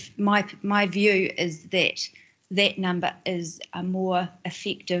would have my view is that number is a more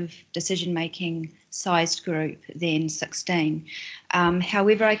effective decision-making sized group than 16.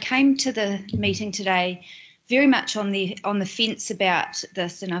 However, I came to the meeting today very much on the fence about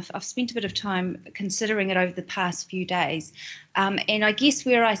this, and I've spent a bit of time considering it over the past few days. And I guess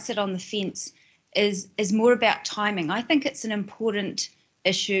where I sit on the fence is more about timing. I think it's an important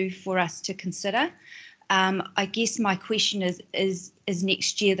issue for us to consider. I guess my question is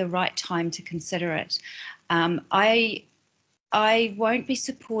next year the right time to consider it? I won't be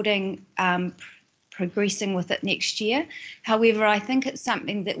supporting progressing with it next year. However, I think it's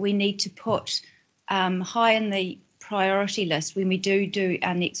something that we need to put high in the priority list when we do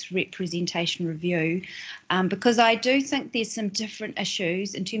our next representation review, because I do think there's some different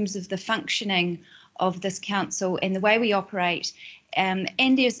issues in terms of the functioning of this council and the way we operate, and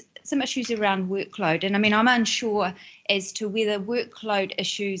there's some issues around workload. And I mean, I'm unsure as to whether workload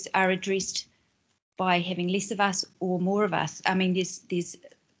issues are addressed by having less of us or more of us. I mean, there's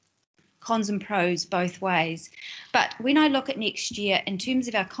cons and pros both ways. But when I look at next year, in terms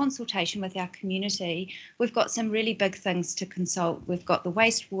of our consultation with our community, we've got some really big things to consult. We've got the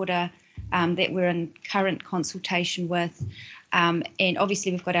wastewater that we're in current consultation with, and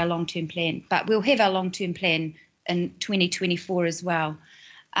obviously we've got our long-term plan, but we'll have our long-term plan in 2024 as well.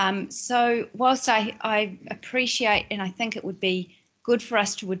 So whilst I appreciate and I think it would be good for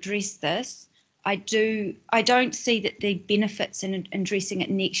us to address this, I don't see that the benefits in addressing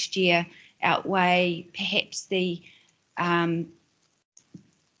it next year outweigh perhaps the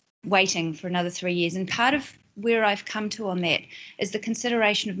waiting for another 3 years. And part of where I've come to on that is the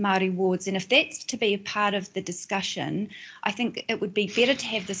consideration of Māori wards. And if that's to be a part of the discussion, I think it would be better to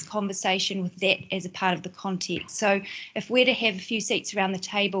have this conversation with that as a part of the context. So if we're to have a few seats around the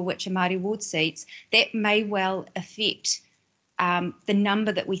table which are Māori ward seats, that may well affect the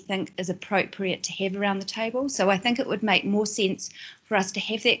number that we think is appropriate to have around the table. So I think it would make more sense for us to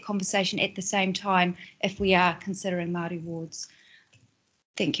have that conversation at the same time if we are considering Māori wards.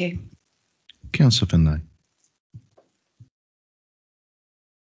 Thank you. Councillor Finlay.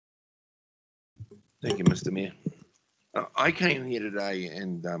 Thank you, Mr. Mayor. I came here today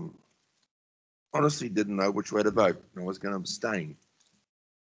and honestly didn't know which way to vote. I was going to abstain.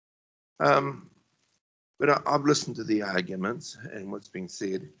 But I've listened to the arguments and what's been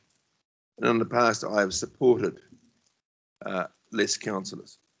said. And in the past, I have supported less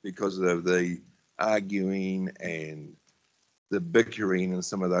councillors because of the arguing and the bickering and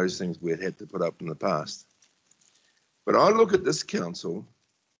some of those things we'd had to put up in the past. But I look at this council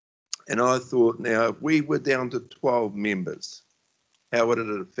and I thought, now, if we were down to 12 members, how would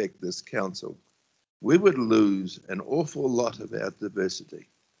it affect this council? We would lose an awful lot of our diversity.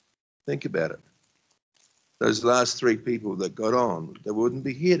 Think about it. Those last 3 people that got on, they wouldn't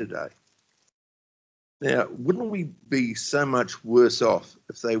be here today. Now, wouldn't we be so much worse off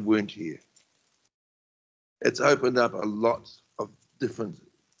if they weren't here? It's opened up a lot of different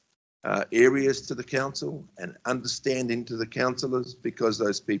areas to the council and understanding to the councillors because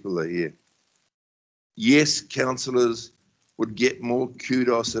those people are here. Yes, councillors would get more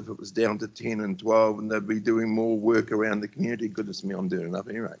kudos if it was down to 10 and 12 and they'd be doing more work around the community. Goodness me, I'm doing enough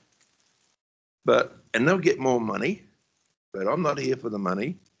anyway. And they'll get more money, but I'm not here for the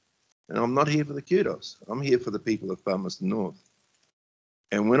money and I'm not here for the kudos. I'm here for the people of Palmerston North.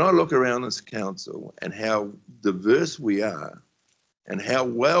 And when I look around this council and how diverse we are and how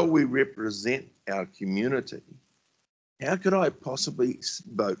well we represent our community, how could I possibly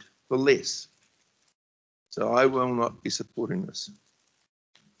vote for less? So I will not be supporting this.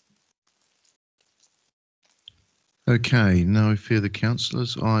 Okay, no further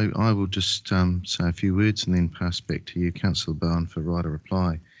councillors. I will just say a few words and then pass back to you, Councillor Bowen, for right of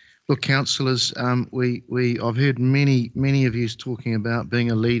reply. Look, councillors, I've heard many of you talking about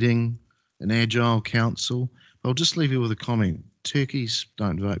being a leading, an agile council. I'll just leave you with a comment. Turkeys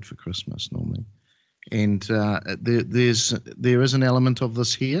don't vote for Christmas normally, and there is an element of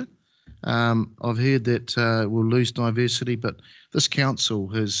this here. I've heard that we'll lose diversity, but this council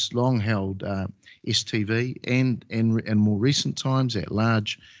has long held STV and more recent times at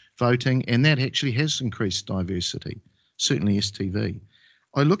large voting, and that actually has increased diversity, certainly STV.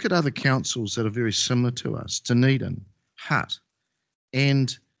 I look at other councils that are very similar to us, Dunedin, Hutt,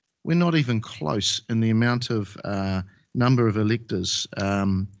 and we're not even close in the amount of number of electors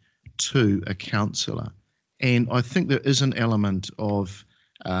to a councillor. And I think there is an element of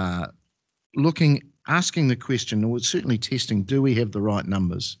asking the question, or certainly testing, do we have the right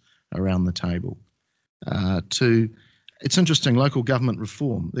numbers around the table? It's interesting, local government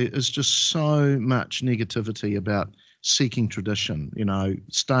reform. There is just so much negativity about seeking tradition,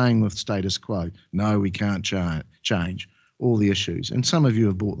 staying with status quo. No, we can't change all the issues. And some of you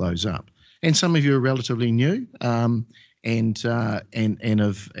have brought those up. And some of you are relatively new and have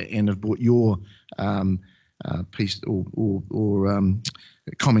brought your piece or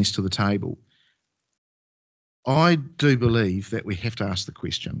comments to the table. I do believe that we have to ask the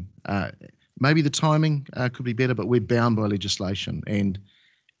question. maybe the timing could be better, but we're bound by legislation. And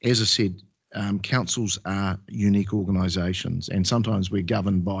as I said, councils are unique organisations, and sometimes we're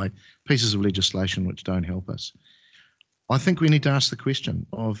governed by pieces of legislation which don't help us. I think we need to ask the question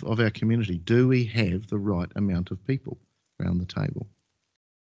of our community, do we have the right amount of people around the table?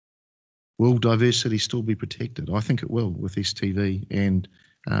 Will diversity still be protected? I think it will with STV and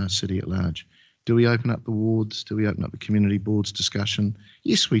City at large. Do we open up the wards? Do we open up the community boards discussion?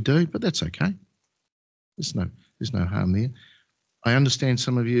 Yes, we do, but that's okay. There's no harm there. I understand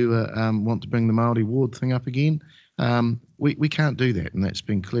some of you want to bring the Māori ward thing up again. We can't do that, and that's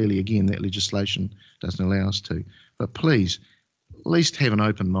been clearly, again, that legislation doesn't allow us to. But please, at least have an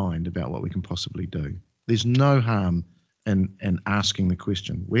open mind about what we can possibly do. There's no harm in asking the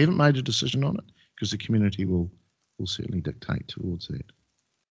question. We haven't made a decision on it because the community will certainly dictate towards that.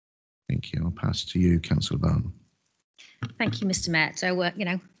 Thank you. I'll pass to you, Councillor Barnum. Thank you, Mr. Mayor. So,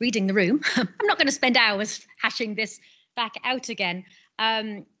 reading the room, I'm not going to spend hours hashing this back out again.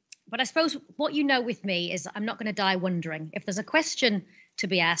 But I suppose what you know with me is I'm not going to die wondering. If there's a question to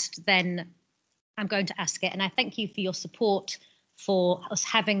be asked, then I'm going to ask it. And I thank you for your support for us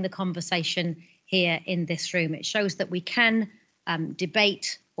having the conversation here in this room. It shows that we can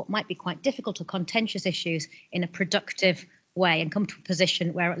debate what might be quite difficult or contentious issues in a productive way and come to a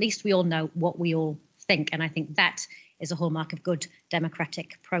position where at least we all know what we all think. And I think that is a hallmark of good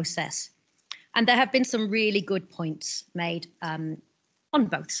democratic process. And there have been some really good points made on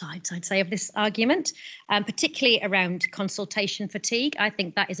both sides, I'd say, of this argument, particularly around consultation fatigue. I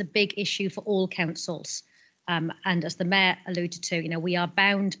think that is a big issue for all councils. And as the Mayor alluded to, we are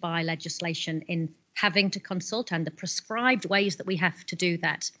bound by legislation in having to consult and the prescribed ways that we have to do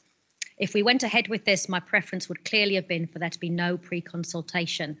that. If we went ahead with this, my preference would clearly have been for there to be no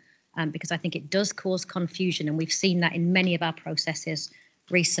pre-consultation, because I think it does cause confusion, and we've seen that in many of our processes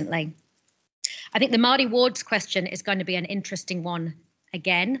recently. I think the Māori wards question is going to be an interesting one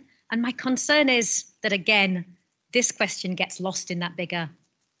again. And my concern is that, again, this question gets lost in that bigger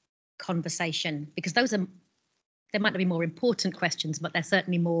conversation, because there might not be more important questions, but they're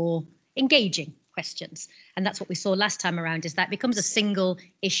certainly more engaging questions. And that's what we saw last time around, is that becomes a single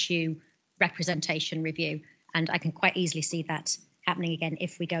issue representation review. And I can quite easily see that happening again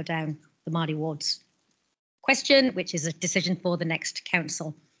if we go down the Māori wards question, which is a decision for the next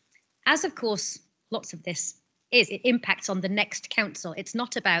council. As of course, lots of this it impacts on the next council. It's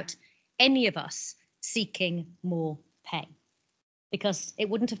not about any of us seeking more pay, because it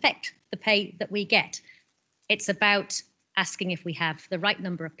wouldn't affect the pay that we get. It's about asking if we have the right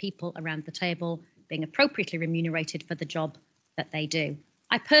number of people around the table being appropriately remunerated for the job that they do.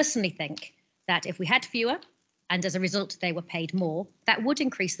 I personally think that if we had fewer and as a result they were paid more, that would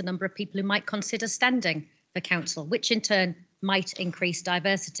increase the number of people who might consider standing for council, which in turn might increase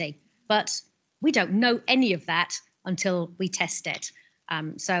diversity. But we don't know any of that until we test it.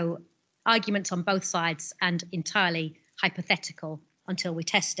 So arguments on both sides and entirely hypothetical until we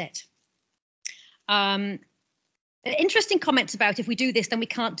test it. Interesting comments about if we do this, then we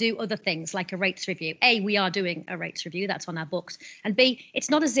can't do other things like a rates review. A, we are doing a rates review, that's on our books. And B, it's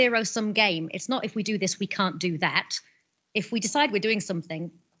not a zero-sum game. It's not if we do this, we can't do that. If we decide we're doing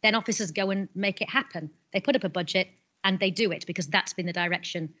something, then officers go and make it happen. They put up a budget and they do it because that's been the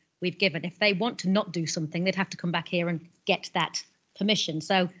direction we've given. If they want to not do something, they'd have to come back here and get that permission.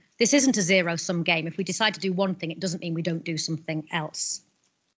 So this isn't a zero-sum game. If we decide to do one thing, it doesn't mean we don't do something else.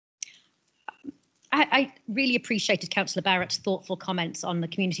 I really appreciated Councillor Barrett's thoughtful comments on the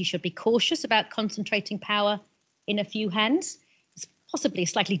community should be cautious about concentrating power in a few hands. It's possibly a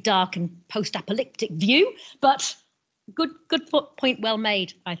slightly dark and post-apocalyptic view, but good point well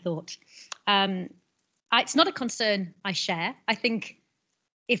made, I thought. It's not a concern I share. I think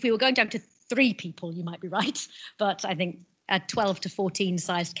if we were going down to 3 people, you might be right, but I think a 12 to 14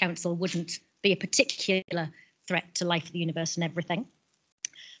 sized council wouldn't be a particular threat to life, the universe and everything.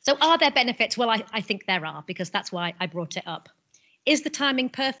 So are there benefits? Well, I think there are, because that's why I brought it up. Is the timing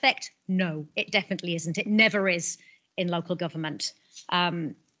perfect? No, it definitely isn't. It never is in local government.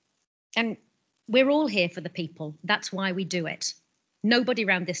 And we're all here for the people. That's why we do it. Nobody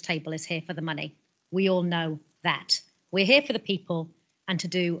around this table is here for the money. We all know that. We're here for the people and to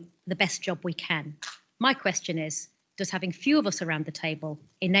do the best job we can. My question is, does having few of us around the table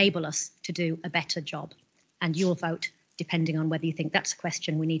enable us to do a better job? And you'll vote depending on whether you think that's a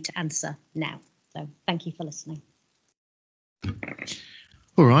question we need to answer now. So thank you for listening.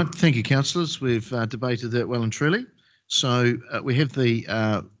 All right, thank you, councillors. We've debated that well and truly. So we have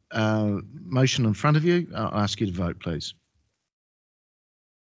the motion in front of you. I'll ask you to vote, please.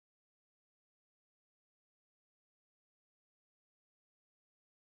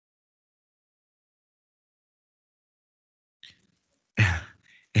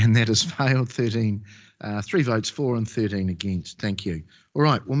 And that has failed. 3 votes for and 13 against. Thank you. All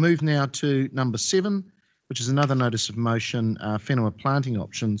right, we'll move now to number 7, which is another notice of motion, whenua planting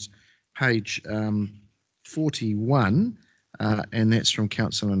options, page 41, and that's from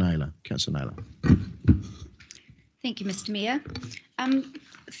Councillor Naylor. Councillor Naylor. Thank you, Mr. Mayor.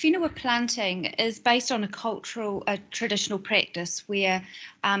 Whenua planting is based on a traditional practice where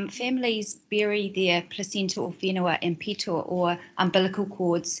families bury their placenta or whenua and peto or umbilical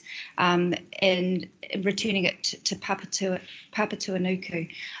cords and returning it to Papatūānuku.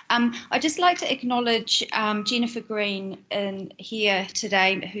 I'd just like to acknowledge Jennifer Green here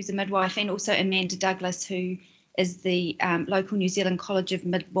today, who's a midwife, and also Amanda Douglas, who is the local New Zealand College of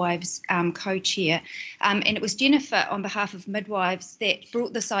Midwives co-chair. And it was Jennifer, on behalf of midwives, that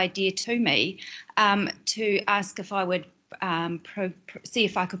brought this idea to me to ask if I would see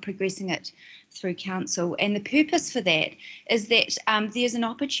if I could progressing it through council. And the purpose for that is that there's an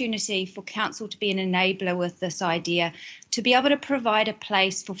opportunity for council to be an enabler with this idea, to be able to provide a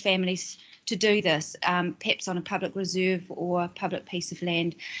place for families to do this, perhaps on a public reserve or public piece of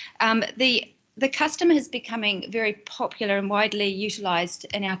land. The custom is becoming very popular and widely utilised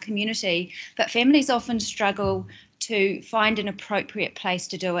in our community, but families often struggle to find an appropriate place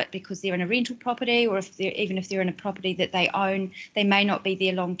to do it because they're in a rental property, or even if they're in a property that they own, they may not be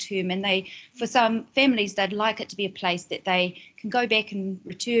there long term. And for some families, they'd like it to be a place that they can go back and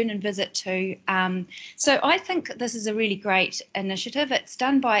return and visit to. So I think this is a really great initiative. It's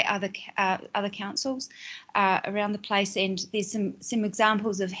done by other councils around the place, and there's some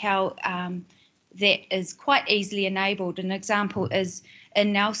examples of how that is quite easily enabled. An example is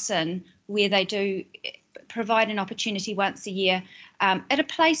in Nelson, where they do provide an opportunity once a year at a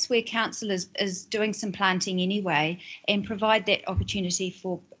place where council is doing some planting anyway, and provide that opportunity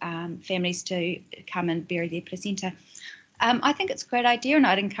for families to come and bury their placenta. I think it's a great idea, and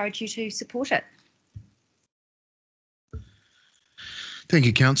I'd encourage you to support it. Thank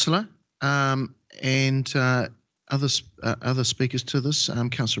you, Councillor. And other speakers to this,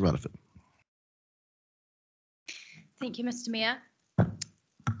 Councillor Rutherford. Thank you, Mr. Mayor.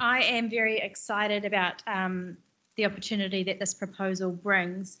 I am very excited about the opportunity that this proposal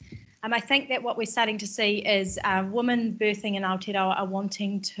brings. I think that what we're starting to see is women birthing in Aotearoa are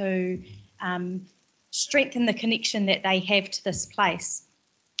wanting to strengthen the connection that they have to this place.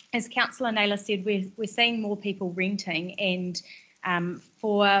 As Councillor Naylor said, we're seeing more people renting, and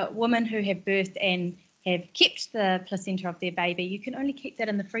for women who have birthed and have kept the placenta of their baby, you can only keep that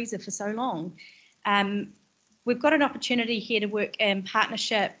in the freezer for so long. We've got an opportunity here to work in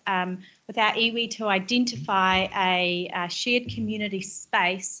partnership with our iwi to identify a shared community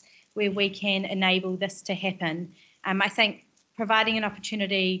space where we can enable this to happen. I think providing an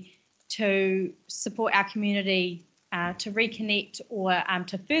opportunity to support our community to reconnect or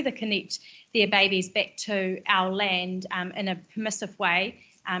to further connect their babies back to our land in a permissive way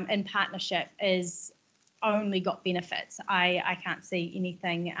in partnership is only got benefits. I can't see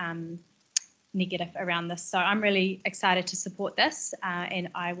anything negative around this. So I'm really excited to support this and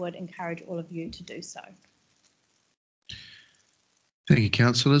I would encourage all of you to do so. Thank you,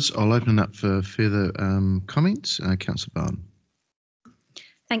 councillors. I'll open it up for further comments. Councillor Bowen.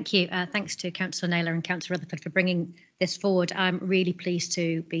 Thank you. Thanks to Councillor Naylor and Councillor Rutherford for bringing this forward. I'm really pleased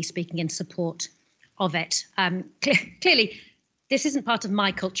to be speaking in support of it. Clearly, this isn't part of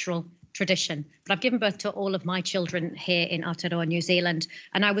my cultural tradition, but I've given birth to all of my children here in Aotearoa, New Zealand,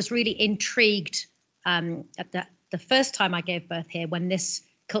 and I was really intrigued at the first time I gave birth here when this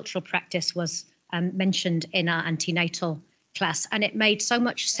cultural practice was mentioned in our antenatal class, and it made so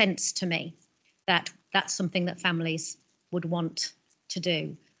much sense to me that that's something that families would want to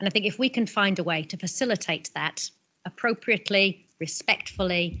do. And I think if we can find a way to facilitate that appropriately,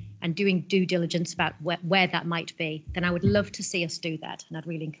 respectfully, and doing due diligence about where that might be, then I would love to see us do that, and I'd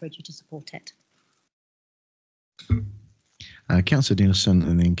really encourage you to support it. Councillor Dennison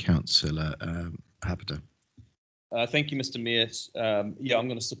and then Councillor Hapeta. Thank you, Mr. Mayor. Yeah, I'm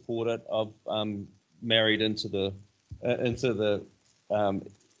going to support it. I've married into the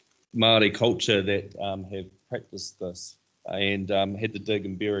Māori culture that have practiced this and had to dig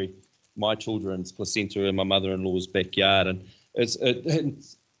and bury my children's placenta in my mother-in-law's backyard, and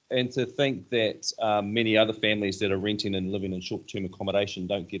and to think that many other families that are renting and living in short-term accommodation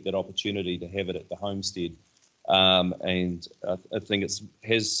don't get that opportunity to have it at the homestead, and I think it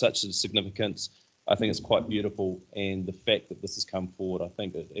has such a significance. I think it's quite beautiful, and the fact that this has come forward, I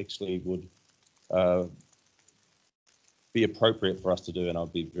think it actually would be appropriate for us to do, and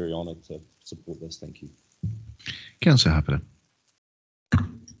I'd be very honoured to support this. Thank you. Councillor Hapeta.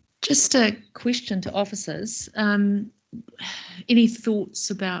 Just a question to officers. any thoughts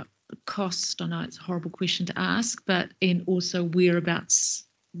about the cost? I know it's a horrible question to ask, but and also whereabouts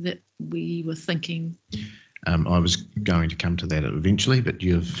that we were thinking. I was going to come to that eventually, but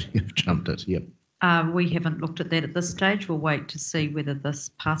you've jumped it. Yep. We haven't looked at that at this stage. We'll wait to see whether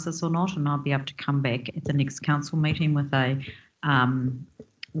this passes or not, and I'll be able to come back at the next council meeting with a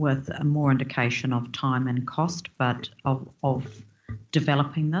more indication of time and cost, but of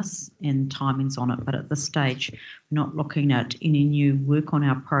developing this and timings on it. But at this stage, we're not looking at any new work on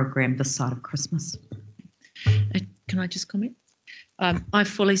our program this side of Christmas. Can I just comment? I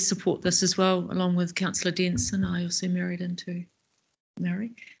fully support this as well, along with Councillor Denson. I also married into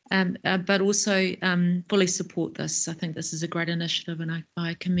Mary, but also fully support this. I think this is a great initiative, and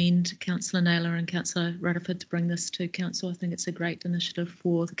I commend Councillor Naylor and Councillor Rutherford to bring this to council. I think it's a great initiative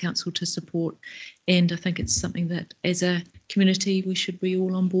for the council to support, and I think it's something that, as a community, we should be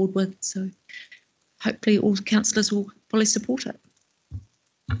all on board with. So hopefully all councillors will fully support it.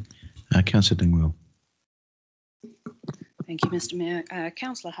 Councillor Dingwell. Thank you, Mr. Mayor.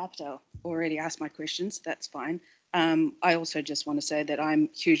 Councillor Harpdale already asked my questions. That's fine. I also just want to say that I'm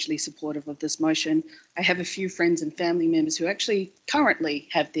hugely supportive of this motion. I have a few friends and family members who actually currently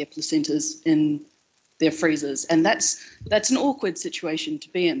have their placentas in their freezers, and that's an awkward situation to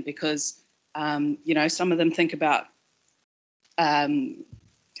be in because, you know, some of them think about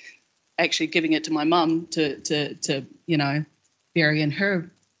actually giving it to my mum to you know, bury in her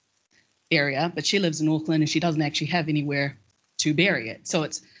area, but she lives in Auckland and she doesn't actually have anywhere to bury it. So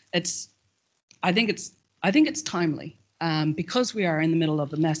I think it's timely because we are in the middle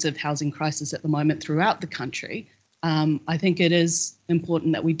of a massive housing crisis at the moment throughout the country. I think it is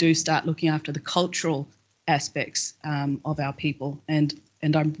important that we do start looking after the cultural aspects of our people, and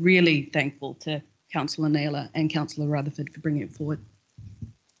I'm really thankful to Councillor Naylor and Councillor Rutherford for bringing it forward.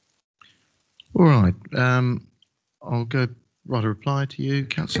 All right, I'll go write a reply to you,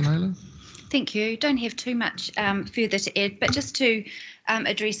 Councillor Naylor. Thank you. Don't have too much further to add, but just to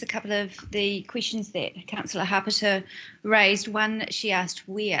address a couple of the questions that Councillor Harpiter raised. One, she asked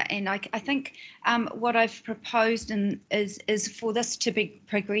where, and I think what I've proposed is for this to be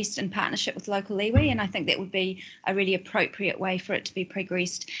progressed in partnership with local iwi, and I think that would be a really appropriate way for it to be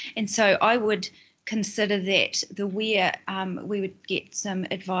progressed. And so I would consider that the where we would get some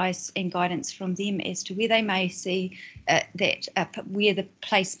advice and guidance from them as to where they may see where the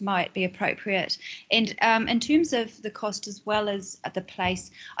place might be appropriate. And in terms of the cost as well as the place,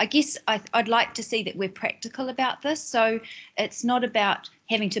 I guess I'd like to see that we're practical about this. So it's not about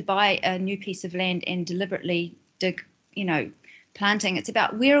having to buy a new piece of land and deliberately dig, you know, planting. It's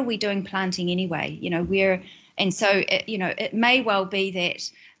about where are we doing planting anyway, you know, where, and so, you know, it may well be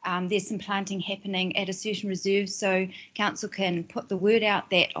that there's some planting happening at a certain reserve, so council can put the word out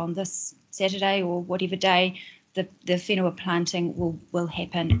that on this Saturday or whatever day the whenua planting will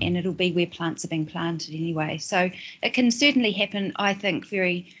happen, and it'll be where plants are being planted anyway. So it can certainly happen, I think,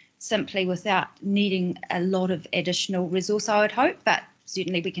 very simply without needing a lot of additional resource, I would hope, but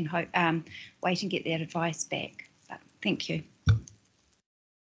certainly we can hope wait and get that advice back. But thank you.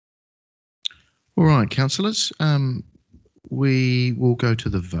 All right, councillors. We will go to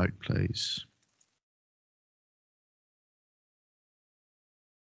the vote, please.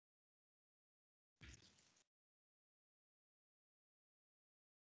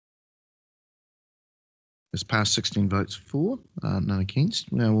 It's passed 16 votes for, none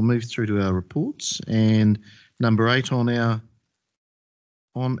against. Now we'll move through to our reports, and number 8 on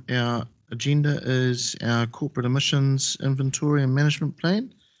our agenda is our corporate emissions inventory and management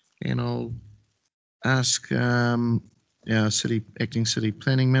plan, and I'll ask our acting city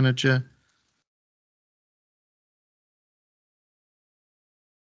planning manager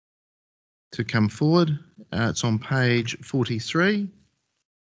to come forward. It's on page 43.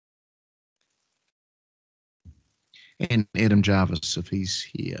 And Adam Jarvis, if he's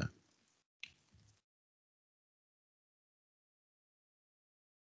here.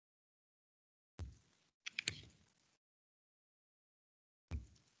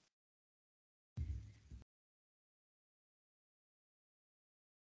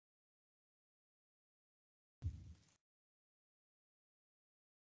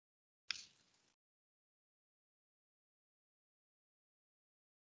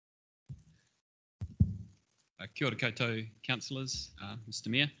 Kia ora koutou, councillors, Mr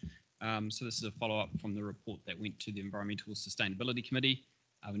Mayor. So this is a follow-up from the report that went to the Environmental Sustainability Committee.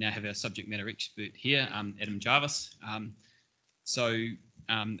 We now have our subject matter expert here, Adam Jarvis.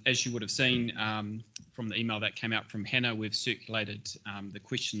 As you would have seen from the email that came out from Hannah, we've circulated the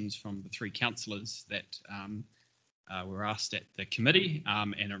questions from the 3 councillors that were asked at the committee,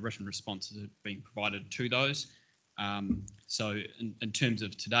 and a written response has been provided to those. So in terms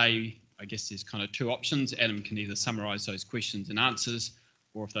of today, I guess there's kind of two options. Adam can either summarise those questions and answers,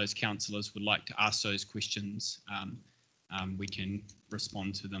 or if those councillors would like to ask those questions, we can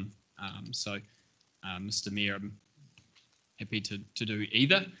respond to them. Mr. Mayor, I'm happy to do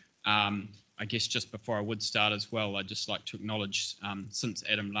either. I guess just before I would start as well, I'd just like to acknowledge since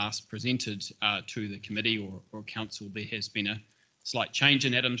Adam last presented to the committee or council, there has been a slight change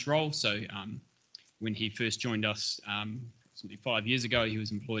in Adam's role. So when he first joined us approximately 5 years ago, he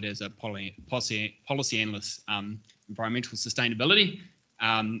was employed as a policy analyst, environmental sustainability.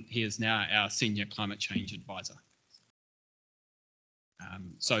 He is now our senior climate change advisor.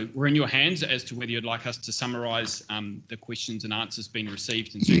 So we're in your hands as to whether you'd like us to summarise the questions and answers being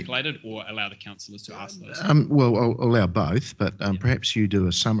received and circulated, or allow the councillors to ask those. Well, I'll allow both, but perhaps you do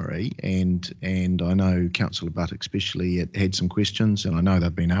a summary, and I know Councillor Butt especially had some questions, and I know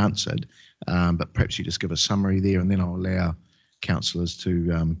they've been answered, but perhaps you just give a summary there, and then I'll allow councillors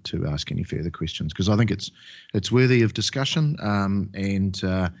to ask any further questions, because I think it's worthy of discussion, and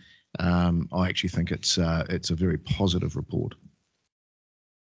I actually think it's a very positive report.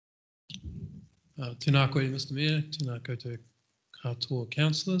 Tēnā koe, Mr. Mayor, tēnā koutou katoa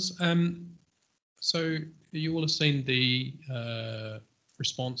councillors. So you all have seen the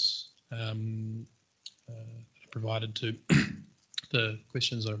response provided to the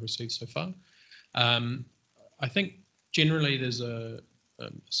questions I've received so far. I think generally there's a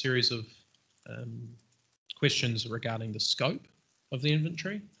series of questions regarding the scope of the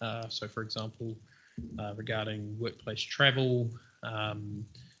inventory. So for example, regarding workplace travel,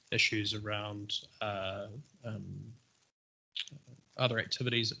 issues around other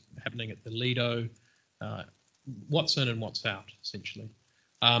activities happening at the Lido, what's in and what's out, essentially.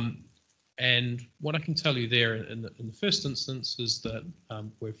 And what I can tell you there in the first instance is that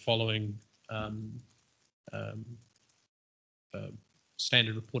we're following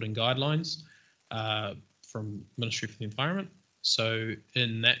standard reporting guidelines from Ministry for the Environment. So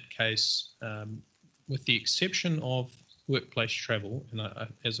in that case, with the exception of workplace travel, and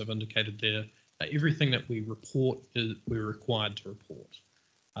as I've indicated there, everything that we report we're required to report.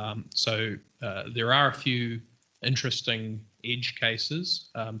 So there are a few interesting edge cases,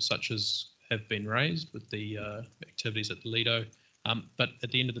 such as have been raised with the activities at the Lido, but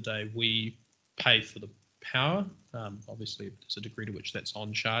at the end of the day, we pay for the power. Obviously, there's a degree to which that's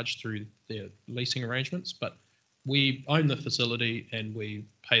on charge through their leasing arrangements, but we own the facility and we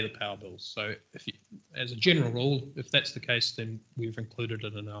pay the power bills. So as a general rule, if that's the case, then we've included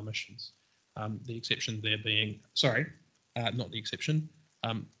it in our emissions. The exception there being, not the exception,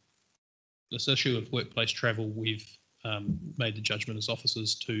 this issue of workplace travel, we've made the judgment as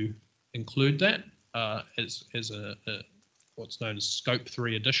officers to include that as a what's known as Scope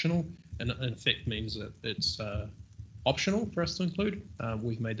 3 additional, and in effect means that it's optional for us to include.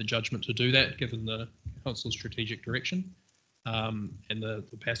 We've made the judgment to do that given the Council's strategic direction and the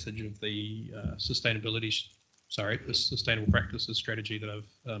passage of the the sustainable practices strategy that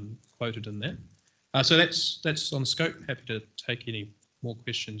I've quoted in that. So that's on scope. Happy to take any more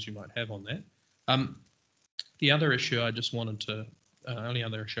questions you might have on that. The other issue I just wanted to, only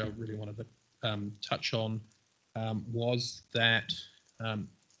other issue I really wanted to touch on was that,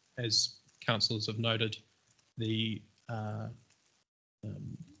 as councillors have noted, the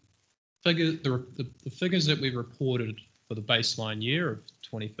figures that we reported for the baseline year of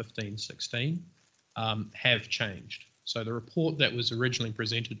 2015-16 have changed. So the report that was originally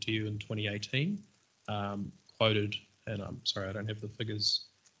presented to you in 2018 quoted, and I'm sorry I don't have the figures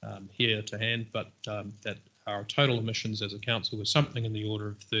here to hand, but that our total emissions as a council was something in the order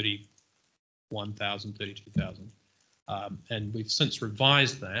of 31,000, 32,000. And we've since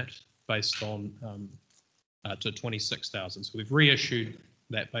revised that based on to 26,000. So we've reissued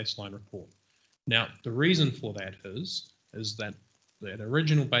that baseline report. Now, the reason for that is that that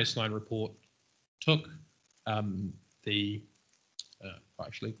original baseline report took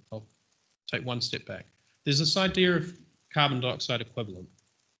actually, I'll take one step back. There's this idea of carbon dioxide equivalent.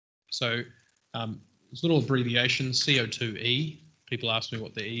 So this little abbreviation, CO2e, people ask me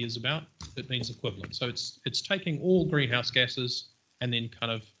what the E is about. It means equivalent. So it's taking all greenhouse gases and then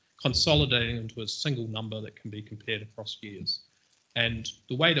kind of consolidating into a single number that can be compared across years. And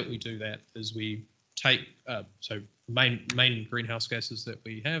the way that we do that is we take, so main greenhouse gases that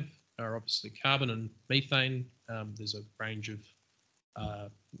we have are obviously carbon and methane. There's a range of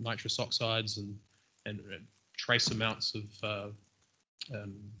nitrous oxides and trace amounts of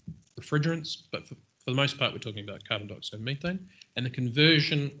refrigerants, but for the most part, we're talking about carbon dioxide and methane. And the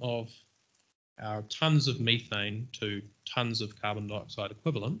conversion of our tons of methane to tons of carbon dioxide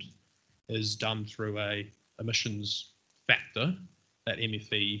equivalent is done through a emissions factor that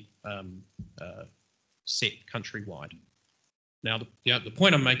MFE set countrywide. Now, the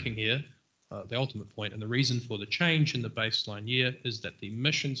point I'm making here, the ultimate point, and the reason for the change in the baseline year is that the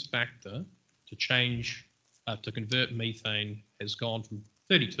emissions factor to change, to convert methane has gone from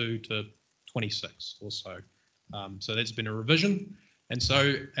 32 to 26 or so. So that's been a revision. And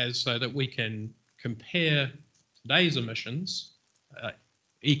so that we can compare today's emissions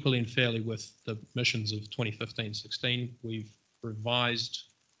equally and fairly with the emissions of 2015-16, we've revised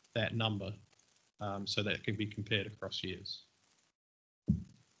that number so that it can be compared across years.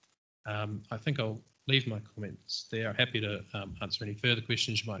 I think I'll leave my comments there. I'm happy to answer any further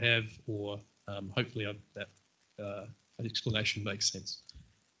questions you might have, or hopefully that explanation makes sense.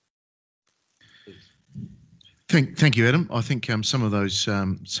 Thank you, Adam. I think some of those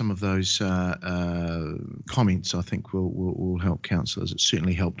comments I think will help councillors. It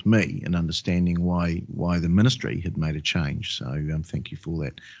certainly helped me in understanding why the ministry had made a change. So thank you for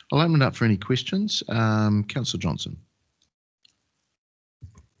that. I'll open it up for any questions. Councillor Johnson.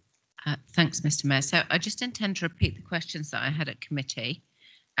 Thanks, Mr. Mayor. So I just intend to repeat the questions that I had at committee,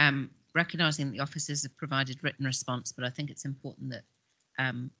 recognising that the officers have provided written response, but I think it's important that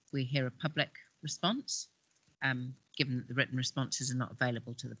we hear a public response, given that the written responses are not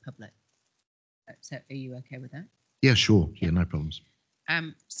available to the public. So are you okay with that? Yeah, sure. Yeah, no problems.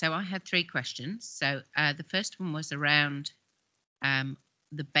 So I had 3 questions. So the first one was around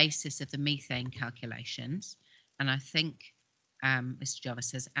the basis of the methane calculations, and I think Mr.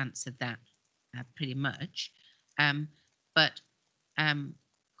 Jarvis has answered that pretty much. But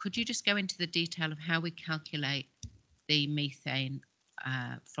could you just go into the detail of how we calculate the methane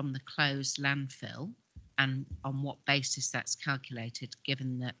from the closed landfill and on what basis that's calculated,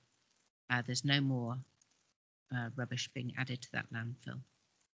 given that there's no more rubbish being added to that landfill?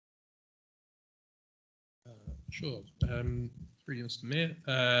 Sure. Through you, Mr. Mayor.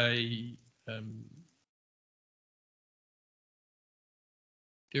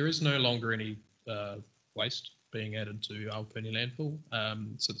 There is no longer any waste being added to Aupuni landfill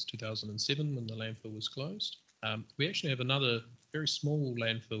since 2007 when the landfill was closed. We actually have another very small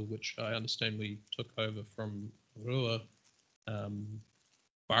landfill, which I understand we took over from Rua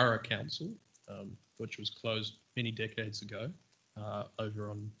Borough Council, which was closed many decades ago, over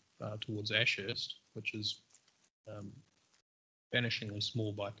on towards Ashurst, which is vanishingly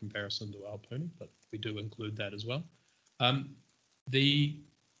small by comparison to Aupuni, but we do include that as well.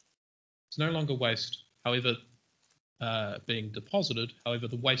 It's no longer waste, however, being deposited. However,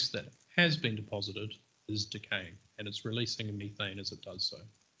 the waste that has been deposited is decaying and it's releasing methane as it does so.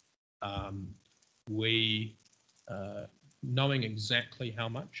 Knowing exactly how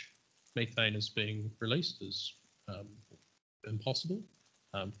much methane is being released is impossible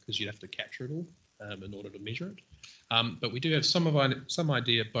because you'd have to capture it all in order to measure it. But we do have some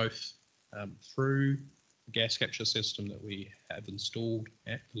idea both through the gas capture system that we have installed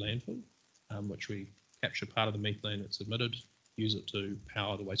at the landfill, which we capture part of the methane that's emitted, use it to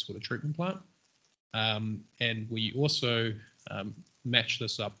power the wastewater treatment plant. And we also match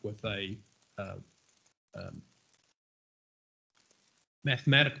this up with a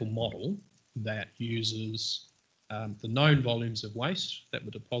mathematical model that uses the known volumes of waste that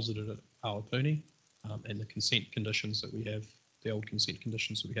were deposited at Aupuni and the consent conditions that we have, the old consent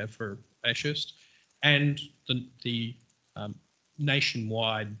conditions that we have for Ashurst, and the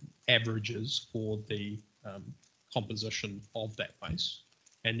nationwide averages for the composition of that waste.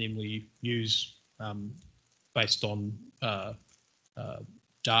 And then we use, based on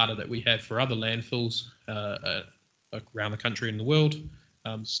data that we have for other landfills around the country and the world,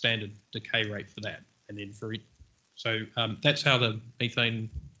 standard decay rate for that. And then for each, so that's how the methane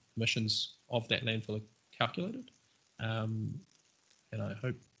emissions of that landfill are calculated. And I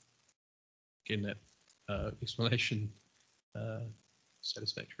hope, again, that explanation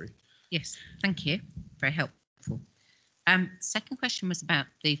satisfactory. Yes, thank you. Very helpful. Second question was about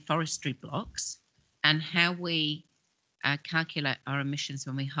the forestry blocks and how we calculate our emissions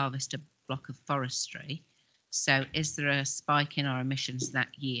when we harvest a block of forestry. So is there a spike in our emissions that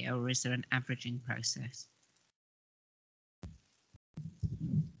year, or is there an averaging process?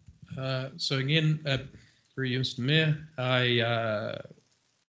 So again, through you, Mr. Mayor,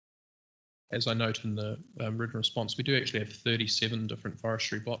 as I note in the written response, we do actually have 37 different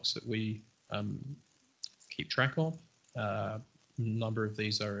forestry blocks that we keep track of. A number of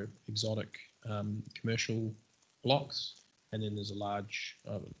these are exotic commercial blocks, and then there's a large,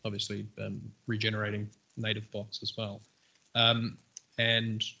 obviously, regenerating native blocks as well.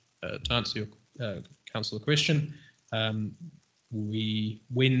 And to answer your councillor question,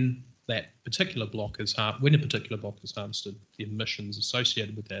 when that particular block is when a particular block is harvested, the emissions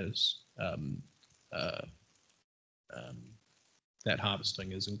associated with that that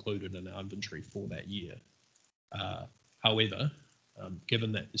harvesting is included in our inventory for that year. However,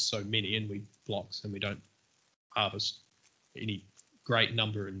 given that there's so many blocks and we don't harvest any great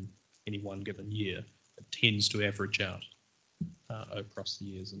number in any one given year, it tends to average out across the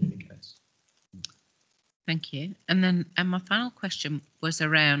years in any case. Thank you. And then my final question was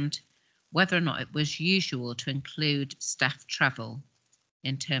around whether or not it was usual to include staff travel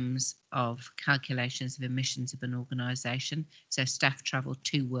in terms of calculations of emissions of an organisation. So staff travel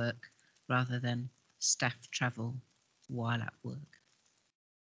to work rather than staff travel while at work.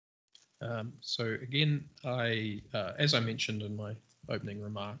 So again, as I mentioned in my opening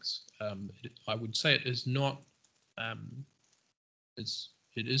remarks, I would say it is not, it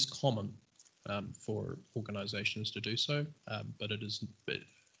is common for organisations to do so, but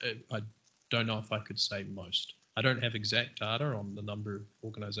I don't know if I could say most. I don't have exact data on the number of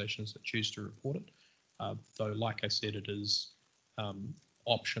organisations that choose to report it, though, like I said, it is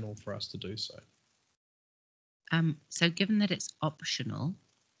optional for us to do so. So given that it's optional,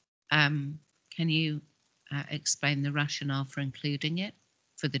 can you explain the rationale for including it,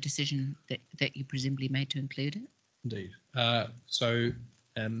 for the decision that you presumably made to include it? Indeed.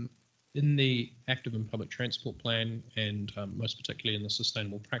 In the Active and Public Transport Plan, and most particularly in the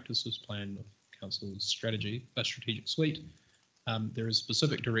Sustainable Practices Plan of Council's strategic suite, there is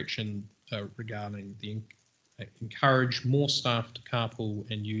specific direction regarding the encourage more staff to carpool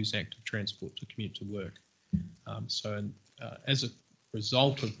and use active transport to commute to work. As a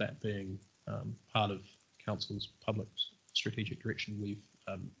result of that being part of Council's public strategic direction, we've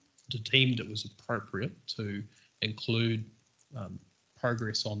deemed it was appropriate to include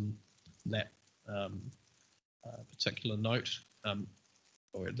progress on that particular note,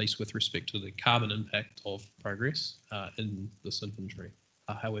 or at least with respect to the carbon impact of progress in this inventory.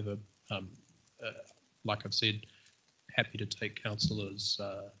 However, like I've said, happy to take councillors'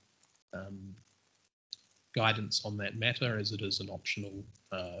 guidance on that matter, as it is an optional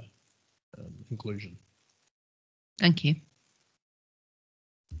inclusion. Thank you.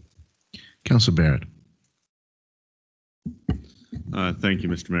 Councillor Barrett. Thank you,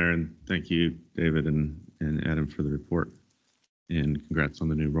 Mr. Mayor, and thank you, David and Adam, for the report, and congrats on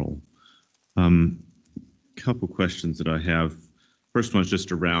the new role. Couple questions that I have. First one is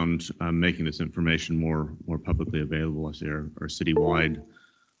just around making this information more publicly available. I see our citywide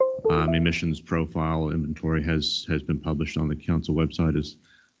emissions profile inventory has been published on the council website. Is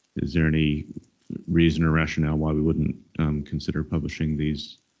there any reason or rationale why we wouldn't consider publishing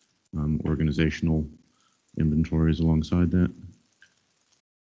these organizational inventories alongside that?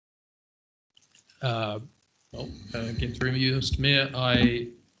 Again, through you, Mr. Mayor,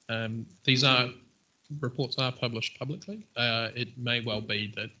 these reports are published publicly. It may well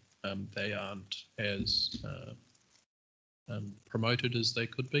be that they aren't as promoted as they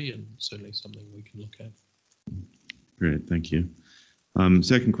could be, and certainly something we can look at. Great, thank you.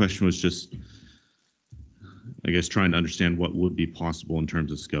 Second question was just, I guess, trying to understand what would be possible in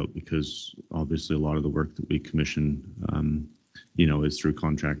terms of scope, because obviously a lot of the work that we commission, is through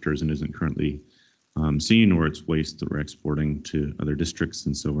contractors and isn't currently seen, or it's waste that we're exporting to other districts,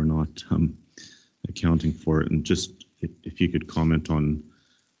 and so we're not accounting for it. And just if you could comment on,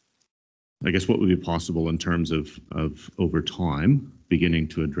 I guess, what would be possible in terms of over time beginning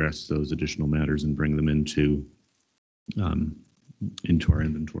to address those additional matters and bring them into our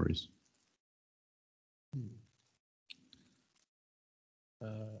inventories.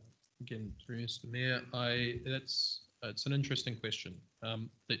 Again, through Mr. Mayor, it's an interesting question.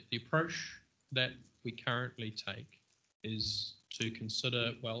 The approach that we currently take is to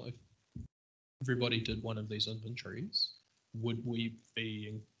consider, well, if everybody did one of these inventories, would we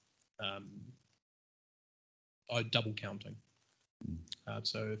be double counting?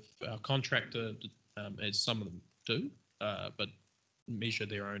 So if our contractor, as some of them do, but measure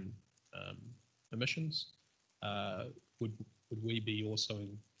their own emissions, would we be also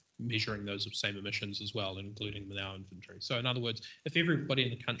measuring those same emissions as well, including them in our inventory? So in other words, if everybody in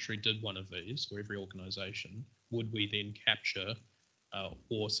the country did one of these, or every organisation, would we then capture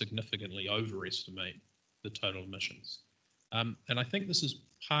or significantly overestimate the total emissions? And I think this is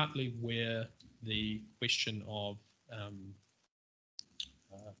partly where the question of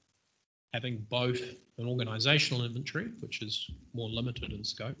having both an organisational inventory, which is more limited in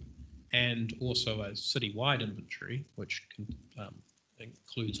scope, and also a citywide inventory, which can,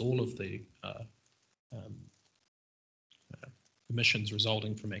 includes all of the emissions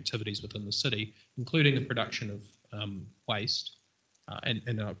resulting from activities within the city, including the production of waste,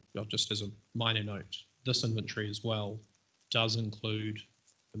 And just as a minor note, this inventory as well does include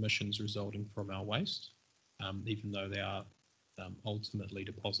emissions resulting from our waste, even though they are ultimately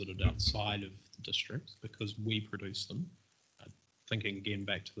deposited outside of the district because we produce them. Thinking again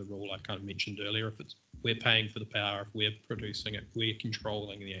back to the rule I kind of mentioned earlier, if we're paying for the power, if we're producing it, we're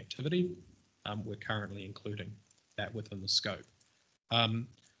controlling the activity, we're currently including that within the scope.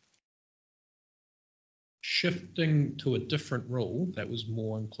 Shifting to a different rule that was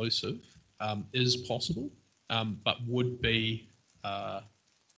more inclusive is possible, but would be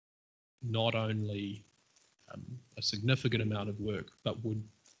not only a significant amount of work, but would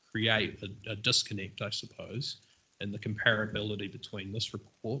create a disconnect, I suppose, in the comparability between this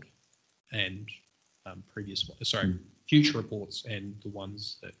report and future reports and the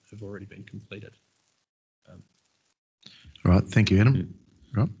ones that have already been completed. All right, thank you, Adam.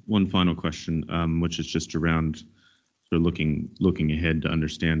 Rob? One final question, which is just around sort of looking ahead to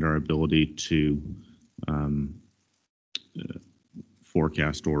understand our ability to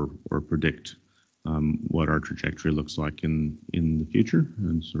forecast or predict what our trajectory looks like in the future,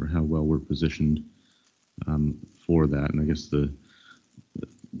 and sort of how well we're positioned for that. And I guess the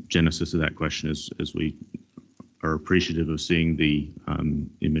genesis of that question is, as we are appreciative of seeing the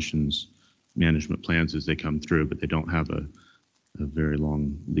emissions management plans as they come through, but they don't have a very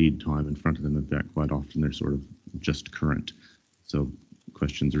long lead time in front of them. In fact, quite often they're sort of just current. So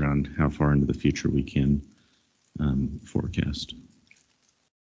questions around how far into the future we can forecast.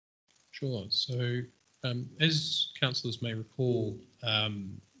 Sure. So as councillors may recall,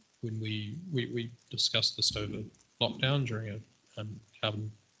 when we discussed this over lockdown during a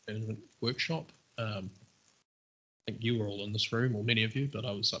carbon management workshop, I think you were all in this room, or many of you, but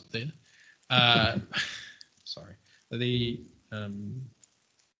I was up there. Sorry. The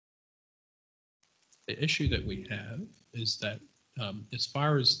issue that we have is that as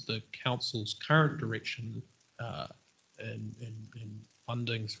far as the council's current direction in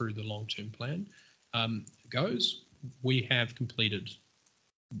funding through the long-term plan goes, we have completed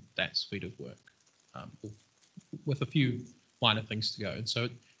that suite of work with a few minor things to go. And so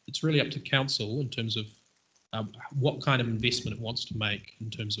it's really up to council in terms of what kind of investment it wants to make in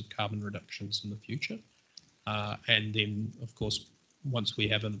terms of carbon reductions in the future. And then, of course, once we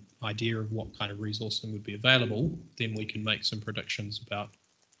have an idea of what kind of resourcing would be available, then we can make some predictions about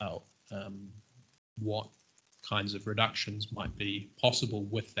what kinds of reductions might be possible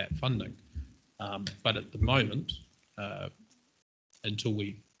with that funding. But at the moment, until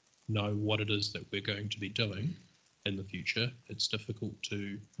we know what it is that we're going to be doing in the future, it's difficult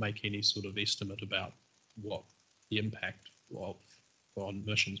to make any sort of estimate about what the impact on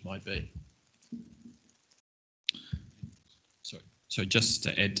emissions might be. So just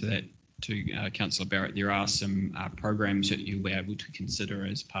to add to that, to Councillor Barrett, there are some programs that you were able to consider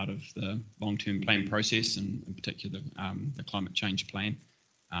as part of the long-term plan process, and in particular the climate change plan.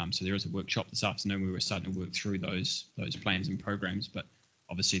 So there is a workshop this afternoon where we're starting to work through those plans and programs, but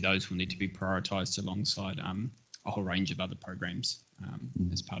obviously those will need to be prioritised alongside a whole range of other programs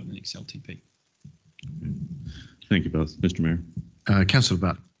as part of the next LTP. Thank you both. Mr. Mayor. Councillor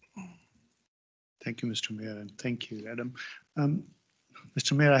Butt. Thank you, Mr. Mayor, and thank you, Adam.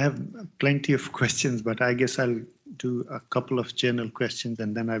 Mr. Mayor, I have plenty of questions, but I guess I'll do a couple of general questions,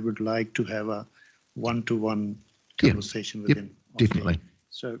 and then I would like to have a one-to-one conversation with him. Definitely.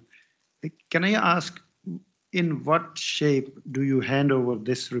 So can I ask, in what shape do you hand over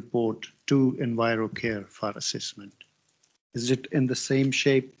this report to EnviroCare for assessment? Is it in the same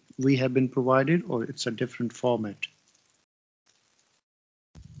shape we have been provided, or it's a different format?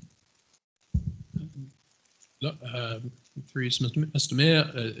 Through Mr.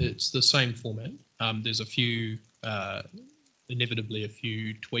 Mayor, it's the same format. There's inevitably a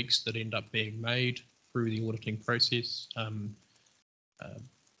few tweaks that end up being made through the auditing process,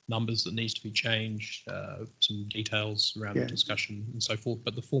 numbers that needs to be changed, some details around the discussion and so forth,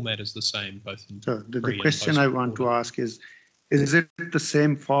 but the format is the same both in So the question I want to ask is it the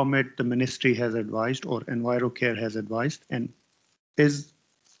same format the ministry has advised or EnviroCare has advised? And is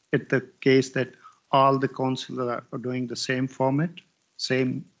it the case that all the councils are doing the same format,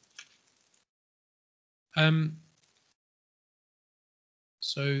 same?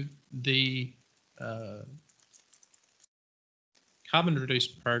 So the carbon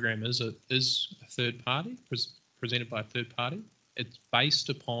reduced program is a third party, presented by a third party. It's based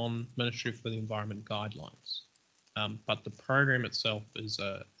upon Ministry for the Environment guidelines, but the program itself is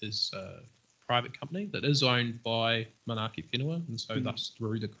a private company that is owned by Manaaki Whenua, and so thus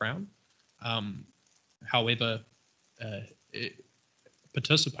through the Crown. However,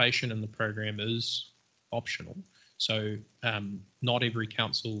 participation in the program is optional. So not every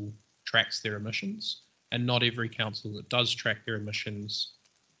council tracks their emissions, and not every council that does track their emissions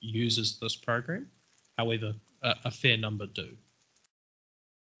uses this program. However, a fair number do.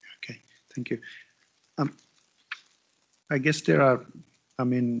 Okay, thank you. I guess there are,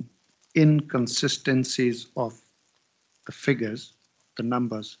 inconsistencies of the figures, the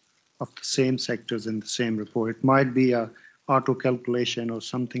numbers of the same sectors in the same report. It might be a auto calculation or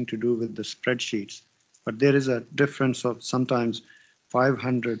something to do with the spreadsheets, but there is a difference of sometimes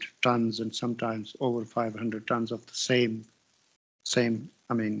 500 tons and sometimes over 500 tons of the same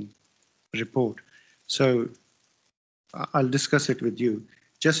report. So I'll discuss it with you.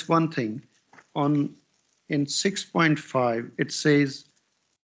 Just one thing, in 6.5, it says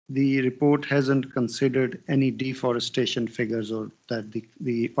the report hasn't considered any deforestation figures, or that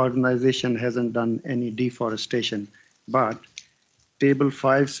the organization hasn't done any deforestation. But table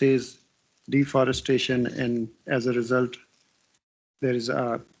 5 says deforestation, and as a result, there is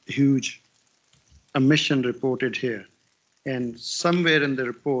a huge emission reported here. And somewhere in the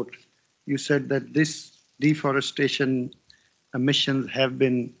report, you said that this deforestation emissions have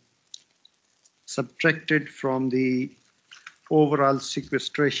been subtracted from the overall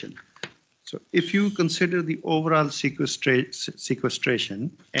sequestration. So if you consider the overall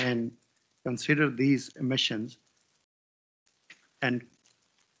sequestration and consider these emissions, and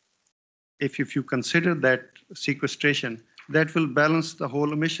if you consider that sequestration, that will balance the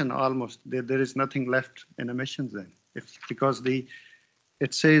whole emission almost. There is nothing left in emissions then, because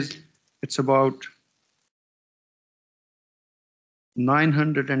it says it's about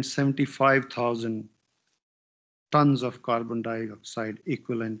 975,000 tons of carbon dioxide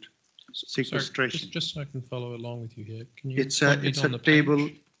equivalent sequestration. Sorry, just so I can follow along with you here. Can you It's a table.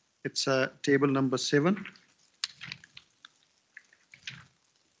 It's a table number 7.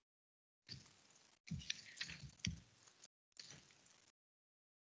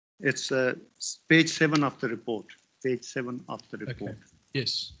 It's page 7 of the report. Page 7 of the report. Okay.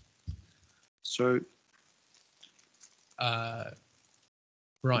 Yes. So.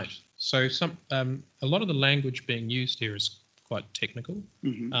 Right. So a lot of the language being used here is quite technical.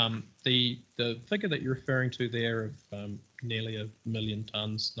 Mm-hmm. The figure that you're referring to there of nearly 1 million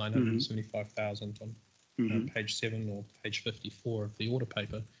tons, 975,000 on page 7 or page 54 of the order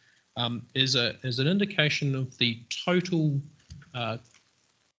paper, is an indication of the total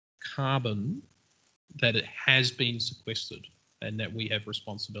carbon that it has been sequestered and that we have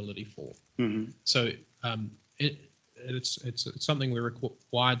responsibility for. Mm-hmm. So it's something we're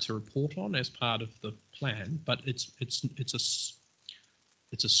required to report on as part of the plan, but it's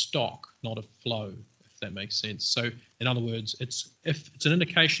a stock, not a flow, if that makes sense. So in other words, it's an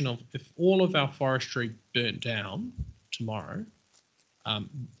indication of if all of our forestry burnt down tomorrow,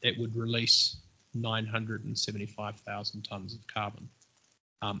 it would release 975,000 tons of carbon.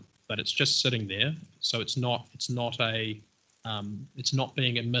 But it's just sitting there, so it's not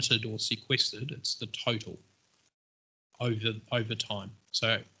being emitted or sequestered. It's the total over time.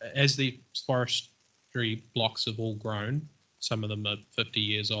 So as the forestry blocks have all grown, some of them are 50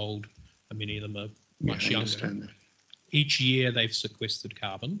 years old, and many of them are much younger. Each year they've sequestered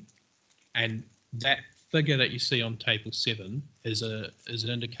carbon, and that figure that you see on table 7 is an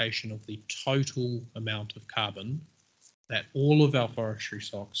indication of the total amount of carbon that all of our forestry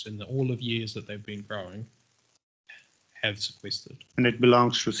stocks in all of years that they've been growing have sequestered. And it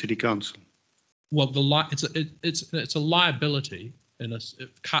belongs to City Council. Well, it's a liability in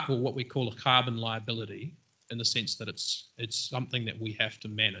what we call a carbon liability, in the sense that it's something that we have to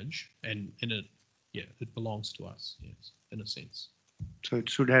manage, and it belongs to us, yes, in a sense. So it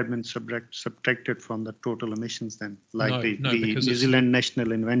should have been subtracted from the total emissions then, like the New Zealand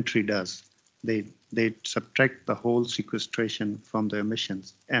National Inventory does. They subtract the whole sequestration from the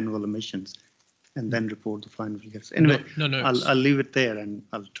emissions, annual emissions, and then report the final figures. Anyway, I'll leave it there, and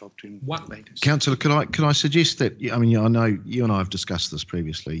I'll talk to you later. Councillor, could I suggest that, I know you and I have discussed this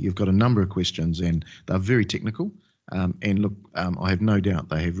previously. You've got a number of questions and they're very technical. And look, I have no doubt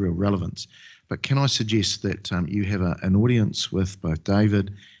they have real relevance. But can I suggest that you have an audience with both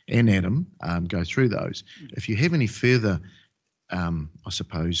David and Adam, go through those. If you have any further, I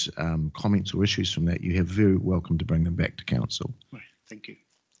suppose, comments or issues from that, you have very welcome to bring them back to council. Right. Thank you.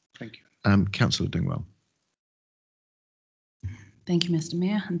 Thank you. Councillor Dingwall. Thank you, Mr.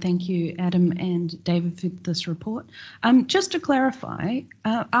 Mayor, and thank you, Adam and David, for this report. Just to clarify,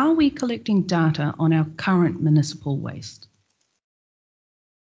 are we collecting data on our current municipal waste?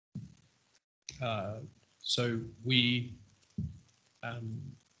 So we,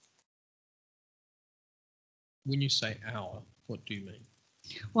 when you say our, what do you mean?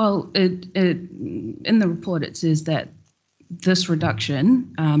 Well, in the report, it says that this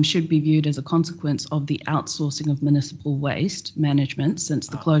reduction should be viewed as a consequence of the outsourcing of municipal waste management since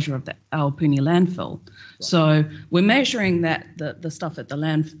the closure of the Awapuni landfill. Right. So we're measuring that the stuff at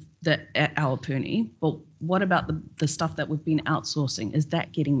at Awapuni, but what about the stuff that we've been outsourcing? Is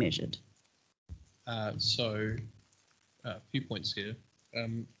that getting measured? So a few points here.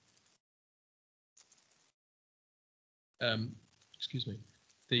 Excuse me.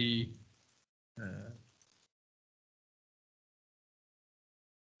 The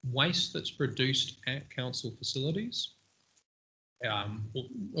waste that's produced at council facilities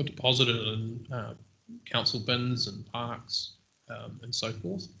or deposited in council bins and parks and so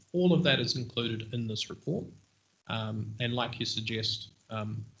forth, all of that is included in this report. And like you suggest,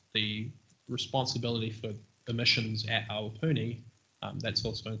 the responsibility for emissions at Awapuni, that's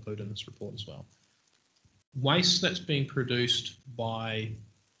also included in this report as well. Waste that's being produced by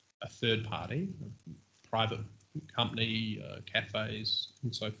a third party, a private company, cafes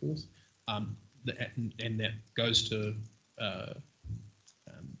and so forth, and that goes to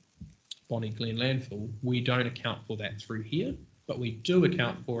Bonnie Glen landfill, we don't account for that through here, but we do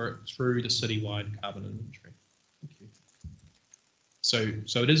account for it through the citywide carbon inventory. Thank you.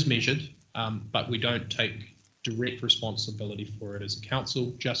 So it is measured, but we don't take direct responsibility for it as a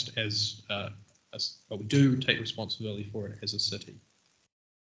council, just as but we do take responsibility for it as a city.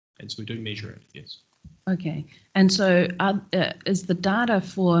 And so we do measure it, yes. Okay, and so is the data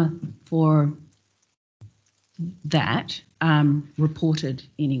for that reported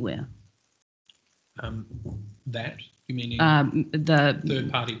anywhere? That you mean the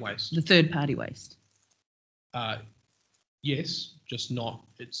third-party waste? The third-party waste. Yes, just not.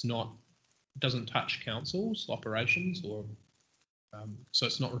 It's not. Doesn't touch councils' operations, or so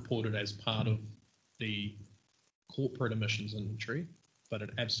it's not reported as part of the corporate emissions inventory, but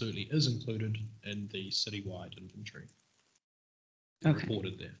it absolutely is included in the citywide inventory. Okay.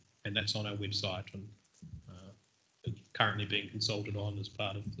 Reported there, and that's on our website, and it's currently being consulted on as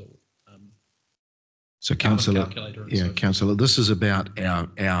part of the so councillor, yeah, so councillor, this is about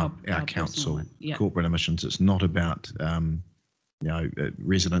our council yeah. corporate emissions. It's not about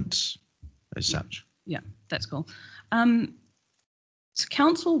residents as such. Yeah, that's cool. So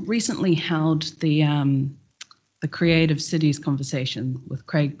council recently held the Creative Cities conversation with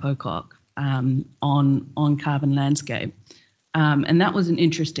Craig Pocock on carbon landscape. And that was an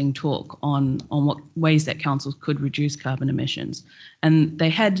interesting talk on what ways that councils could reduce carbon emissions. And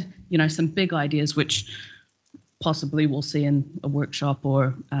they had, some big ideas, which possibly we'll see in a workshop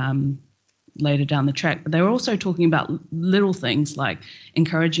or later down the track. But they were also talking about little things like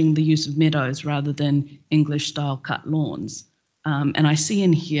encouraging the use of meadows rather than English-style cut lawns. And I see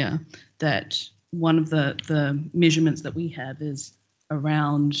in here that one of the measurements that we have is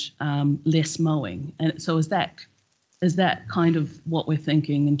around less mowing. And so is that kind of what we're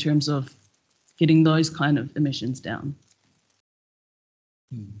thinking in terms of getting those kind of emissions down?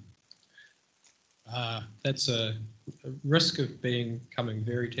 That's a risk of becoming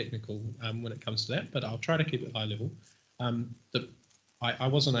very technical when it comes to that, but I'll try to keep it high level. I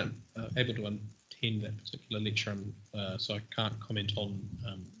wasn't able to attend that particular lecture, so I can't comment on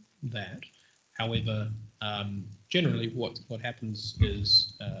that. However, generally what happens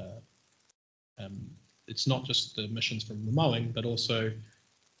is it's not just the emissions from the mowing, but also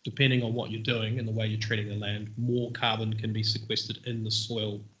depending on what you're doing and the way you're treating the land, more carbon can be sequestered in the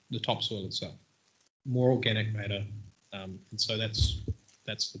soil, the topsoil itself, more organic matter, and so that's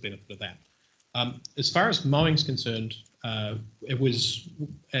the benefit of that. As far as mowing is concerned, it was,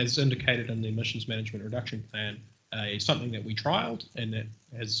 as indicated in the emissions management reduction plan, something that we trialled and that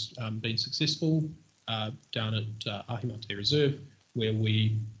has been successful down at Ahimate Reserve, where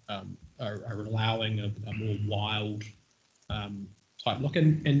we are allowing a more wild type look,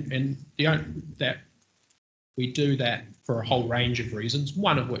 and that we do that for a whole range of reasons.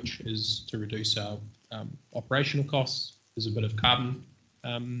 One of which is to reduce our operational costs. There's a bit of carbon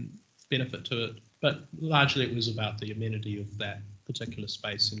benefit to it, but largely it was about the amenity of that particular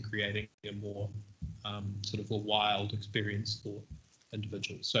space and creating a more sort of a wild experience for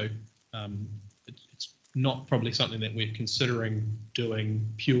individuals. So it's not probably something that we're considering doing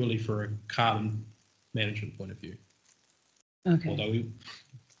purely for a carbon management point of view. Okay. Although we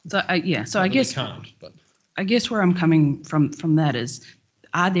so I guess can't, but I guess where I'm coming from that is,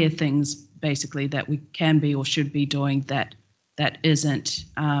 are there things basically that we can be or should be doing that isn't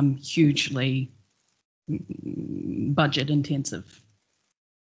hugely budget intensive?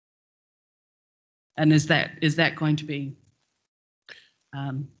 And is that going to be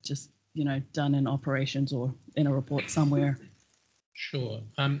just done in operations or in a report somewhere? Sure.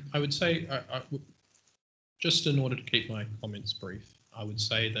 I would say, just in order to keep my comments brief, I would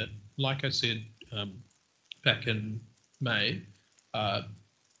say that, like I said back in May,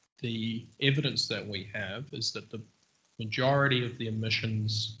 the evidence that we have is that the majority of the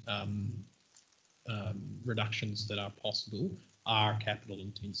emissions reductions that are possible are capital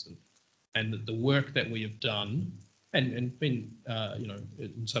intensive, and that the work that we have done and been,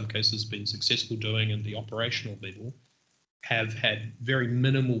 in some cases been successful doing at the operational level, have had very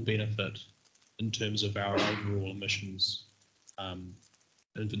minimal benefit in terms of our overall emissions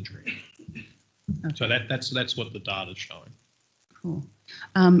inventory. Okay. So that's what the data is showing. Cool.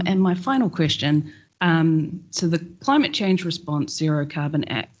 And my final question, so the Climate Change Response Zero Carbon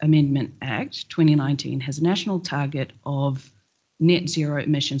Amendment Act 2019 has a national target of net zero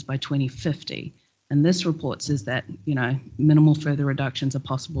emissions by 2050. And this report says that, minimal further reductions are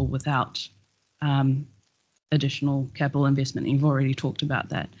possible without additional capital investment. You've already talked about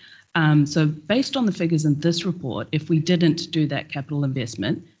that. So based on the figures in this report, if we didn't do that capital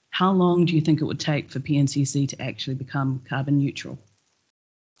investment, how long do you think it would take for PNCC to actually become carbon neutral?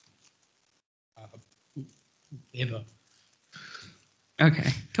 Ever. Okay,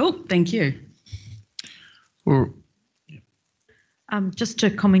 cool. Thank you. Well, just to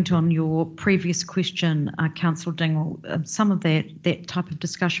comment on your previous question, Councillor Dingle, some of that type of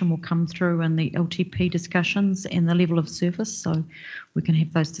discussion will come through in the LTP discussions and the level of service, so we can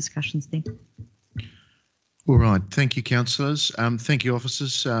have those discussions then. All right. Thank you, councillors. Thank you,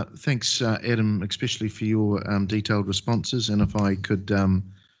 officers. Thanks, Adam, especially for your detailed responses. And if I could,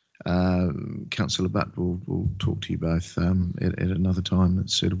 Councillor Butt will talk to you both at another time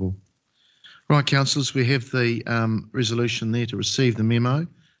that's suitable. Right, councillors, we have the resolution there to receive the memo,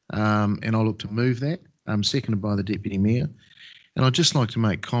 and I'll look to move that, seconded by the Deputy Mayor. And I'd just like to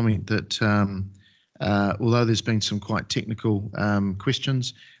make comment that although there's been some quite technical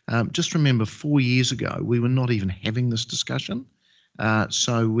questions, just remember 4 years ago, we were not even having this discussion.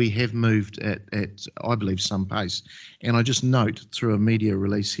 So we have moved at, I believe, some pace. And I just note through a media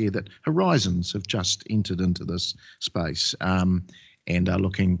release here that Horizons have just entered into this space and are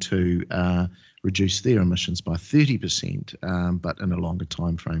looking to reduce their emissions by 30%, but in a longer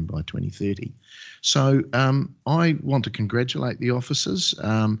time frame by 2030. So I want to congratulate the officers,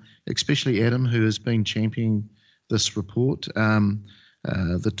 especially Adam, who has been championing this report.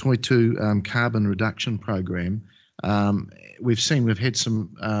 The Toitū carbon reduction program, we've had some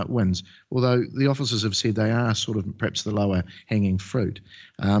wins, although the officers have said they are sort of perhaps the lower hanging fruit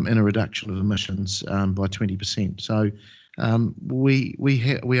in a reduction of emissions by 20%. So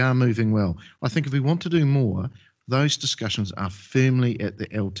we are moving well. I think if we want to do more, those discussions are firmly at the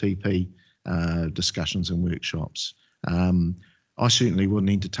LTP discussions and workshops. I certainly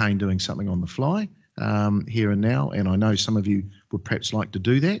wouldn't entertain doing something on the fly here and now, and I know some of you would perhaps like to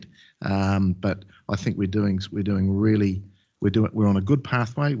do that, but I think we're on a good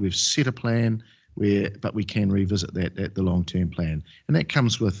pathway. We've set a plan, but we can revisit that at the long-term plan, and that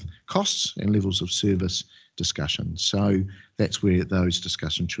comes with costs and levels of service discussion. So that's where those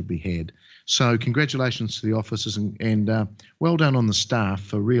discussions should be had. So congratulations to the officers and well done on the staff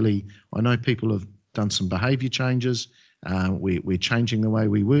for really, I know people have done some behaviour changes. We're changing the way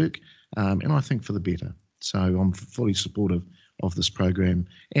we work, and I think for the better. So I'm fully supportive of this program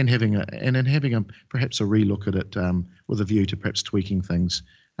and having perhaps a relook at it with a view to perhaps tweaking things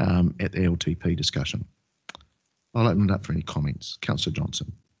at the LTP discussion. I'll open it up for any comments. Councillor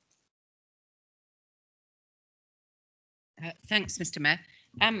Johnson. Thanks, Mr. Mayor.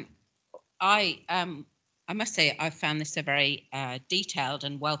 I must say I found this a very detailed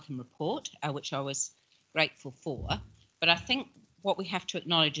and welcome report, which I was grateful for. But I think what we have to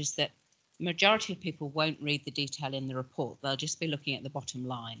acknowledge is that the majority of people won't read the detail in the report. They'll just be looking at the bottom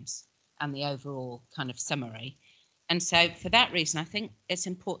lines and the overall kind of summary. And so for that reason, I think it's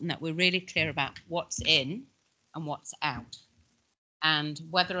important that we're really clear about what's in and what's out, and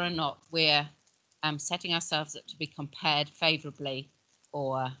whether or not we're setting ourselves up to be compared favourably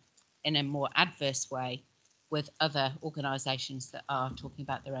or in a more adverse way with other organisations that are talking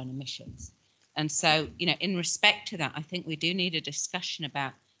about their own emissions. And so, in respect to that, I think we do need a discussion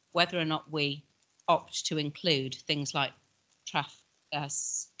about whether or not we opt to include things like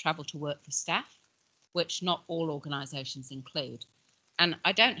travel to work for staff, which not all organisations include. And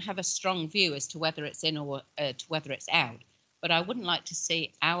I don't have a strong view as to whether it's in or to whether it's out, but I wouldn't like to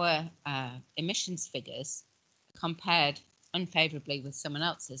see our emissions figures compared unfavourably with someone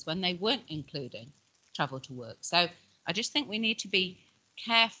else's when they weren't including travel to work. So I just think we need to be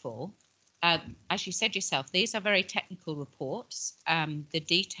careful. As you said yourself, these are very technical reports. The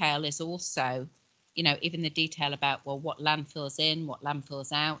detail is also you know, even the detail about, well, what landfills in, what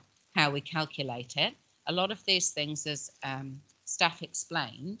landfills out, how we calculate it. A lot of these things, as staff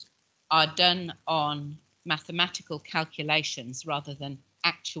explained, are done on mathematical calculations rather than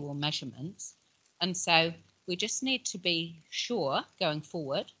actual measurements. And so we just need to be sure going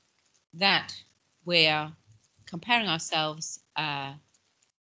forward that we're comparing ourselves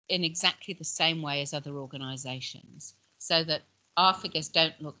in exactly the same way as other organisations, so that our figures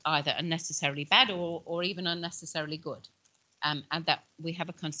don't look either unnecessarily bad or even unnecessarily good, and that we have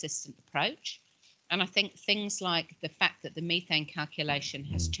a consistent approach. And I think things like the fact that the methane calculation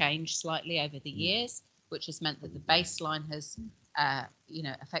has changed slightly over the years, which has meant that the baseline has, you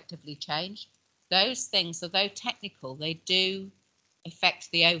know, effectively changed. Those things, although technical, they do affect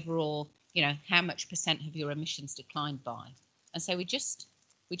the overall, you know, how much % have your emissions declined by. And so we just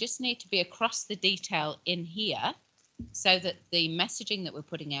need to be across the detail in here so that the messaging that we're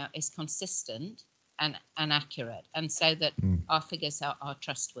putting out is consistent and accurate, and so that our figures are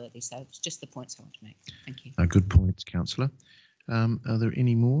trustworthy. So it's just the points I want to make. Thank you. Good points, Councillor. Are there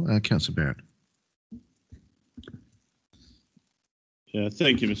any more? Councillor Barrett. Yeah,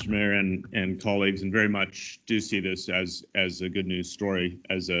 thank you, Mr. Mayor and colleagues, and very much do see this as a good news story.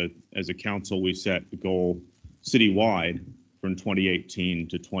 As a council, we set the goal citywide from 2018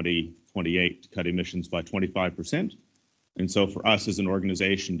 to 2028 to cut emissions by 25%. And so for us as an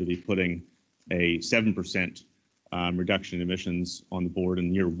organization to be putting a 7% reduction in emissions on the board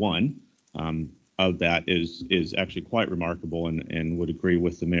in year one of that is actually quite remarkable, and would agree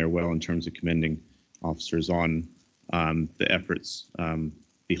with the mayor well in terms of commending officers on the efforts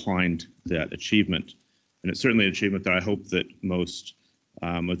behind that achievement. And it's certainly an achievement that I hope that most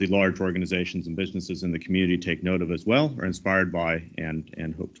of the large organizations and businesses in the community take note of as well, are inspired by,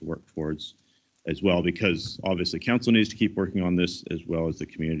 and hope to work towards as well, because obviously council needs to keep working on this as well as the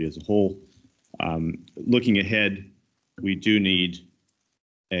community as a whole. Looking ahead, we do need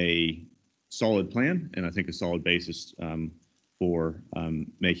a solid plan, and I think a solid basis for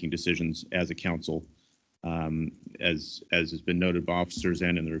making decisions as a council. As has been noted by officers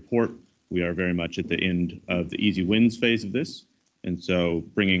and in the report, we are very much at the end of the easy wins phase of this. And so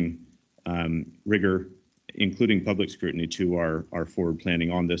bringing rigor, including public scrutiny, to our forward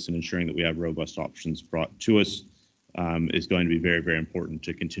planning on this and ensuring that we have robust options brought to us is going to be very, very important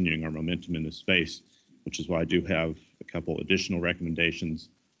to continuing our momentum in this space, which is why I do have a couple additional recommendations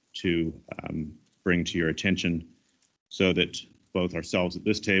to bring to your attention so that both ourselves at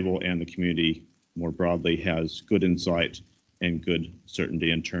this table and the community more broadly has good insight and good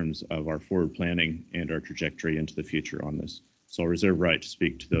certainty in terms of our forward planning and our trajectory into the future on this. So I'll reserve right to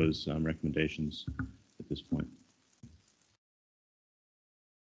speak to those recommendations at this point.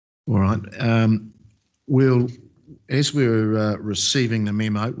 All right. As we're receiving the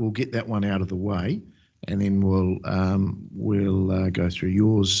memo, we'll get that one out of the way, and then we'll go through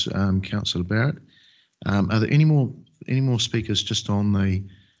yours, Councillor Barrett. Are there any more speakers just on the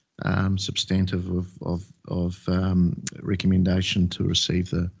substantive of recommendation to receive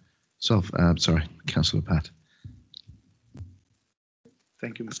the sorry, Councillor Putt.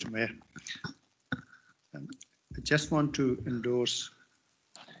 Thank you, Mr. Mayor. I just want to endorse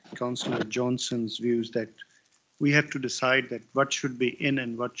Councillor Johnson's views that we have to decide that what should be in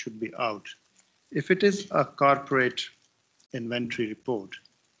and what should be out. If it is a corporate inventory report,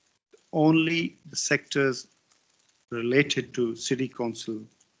 only the sectors related to City Council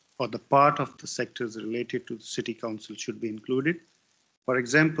or the part of the sectors related to the City Council should be included. For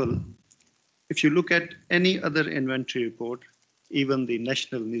example, if you look at any other inventory report, even the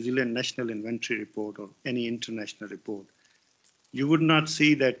New Zealand National Inventory Report or any international report, you would not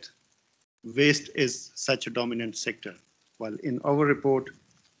see that waste is such a dominant sector. While in our report,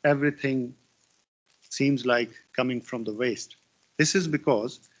 everything seems like coming from the waste. This is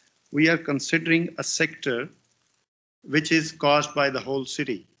because we are considering a sector which is caused by the whole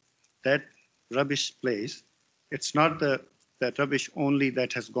city. That rubbish place, it's not that rubbish only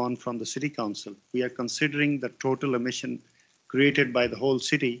that has gone from the City Council. We are considering the total emission created by the whole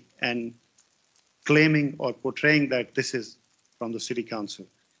city and claiming or portraying that this is from the City Council.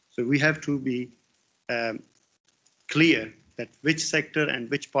 So we have to be clear that which sector and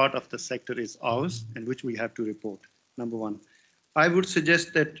which part of the sector is ours and which we have to report, number one. I would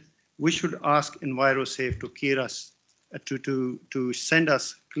suggest that we should ask EnviroSafe to care us, to send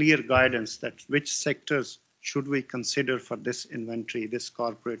us clear guidance that which sectors should we consider for this inventory, this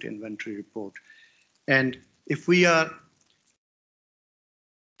corporate inventory report. And if we are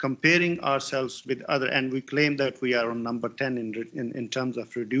comparing ourselves with other, and we claim that we are on number 10 in terms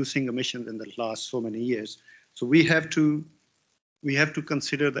of reducing emissions in the last so many years. So we have to we have to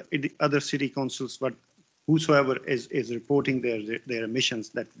consider the other city councils, but whosoever is reporting their emissions,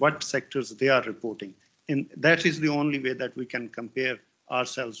 that what sectors they are reporting. And that is the only way that we can compare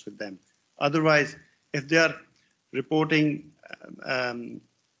ourselves with them. Otherwise, if they are reporting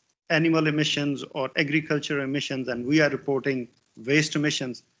animal emissions or agriculture emissions and we are reporting waste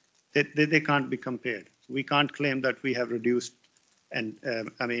emissions, they can't be compared. We can't claim that we have reduced and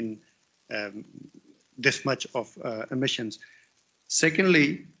this much of emissions.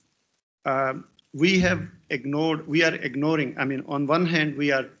 Secondly, we are ignoring, on one hand,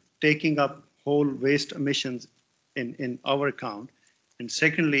 we are taking up whole waste emissions in our account. And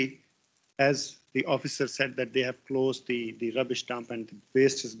secondly, as the officer said that they have closed the rubbish dump and the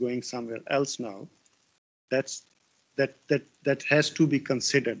waste is going somewhere else now, that has to be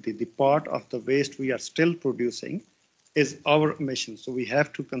considered. The part of the waste we are still producing is our emissions. So we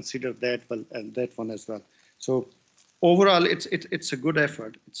have to consider that one as well. So overall, it's a good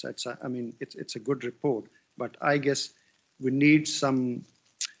effort. It's a good report, but I guess we need some,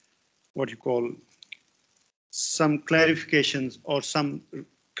 some clarifications or some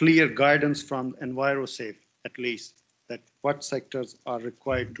clear guidance from EnviroSafe, at least, that what sectors are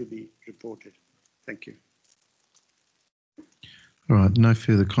required to be reported. Thank you. All right, no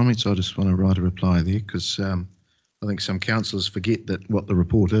further comments. I just want to write a reply there because I think some councillors forget that what the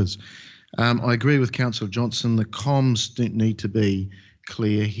report is. I agree with Councillor Johnson. The comms need to be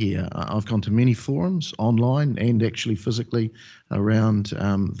clear here. I've gone to many forums online and actually physically around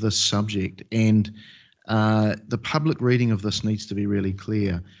this subject, and the public reading of this needs to be really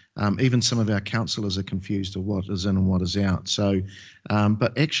clear. Even some of our councillors are confused of what is in and what is out. So,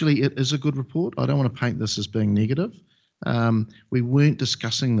 but actually it is a good report. I don't want to paint this as being negative. We weren't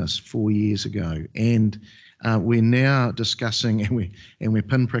discussing this 4 years ago, and we're now discussing and we're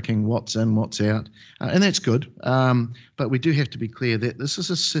pinpricking what's in, what's out, and that's good. But we do have to be clear that this is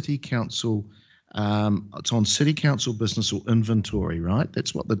a city council. It's on city council business or inventory, right?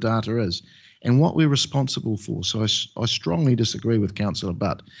 That's what the data is, and what we're responsible for. So I strongly disagree with Councillor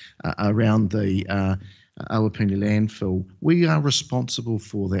Butt around the Awapuni landfill. We are responsible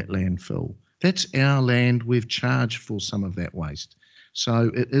for that landfill. That's our land. We've charged for some of that waste.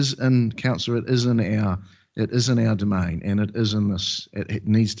 So it is in, Councillor, it is in our domain, and it is in this, it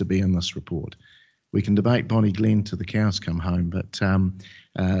needs to be in this report. We can debate Bonnie Glen till the cows come home, but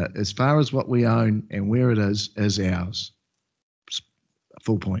as far as what we own and where it is ours.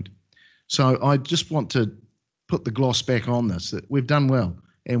 Full point. So I just want to put the gloss back on this, that we've done well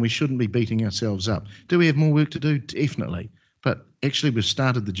and we shouldn't be beating ourselves up. Do we have more work to do? Definitely. But actually we've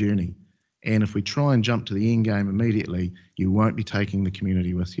started the journey. And if we try and jump to the end game immediately, you won't be taking the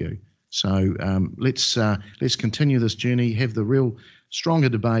community with you. So let's continue this journey, have the real stronger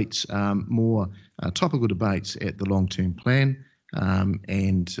debates, more topical debates at the long-term plan,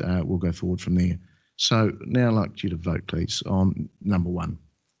 and we'll go forward from there. So now I'd like you to vote, please, on number 1.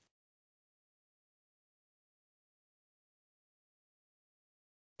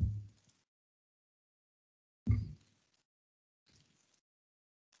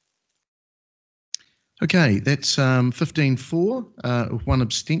 Okay, that's 15-4 with 1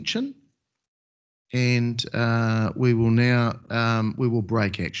 abstention. And we will now, we will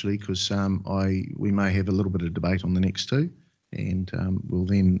break actually, because we may have a little bit of debate on the next 2, and we'll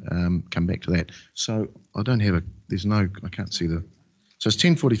then come back to that. So I don't have there's no, I can't see so it's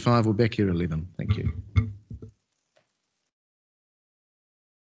 10:45, we're back here at 11. Thank you.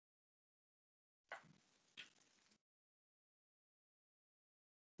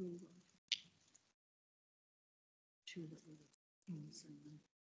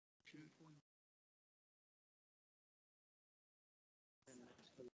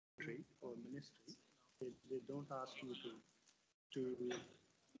 Or ministry, they don't ask you to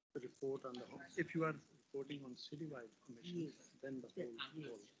report on the whole. If you are reporting on citywide emissions, then the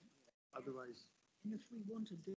whole. Otherwise, and if we want to do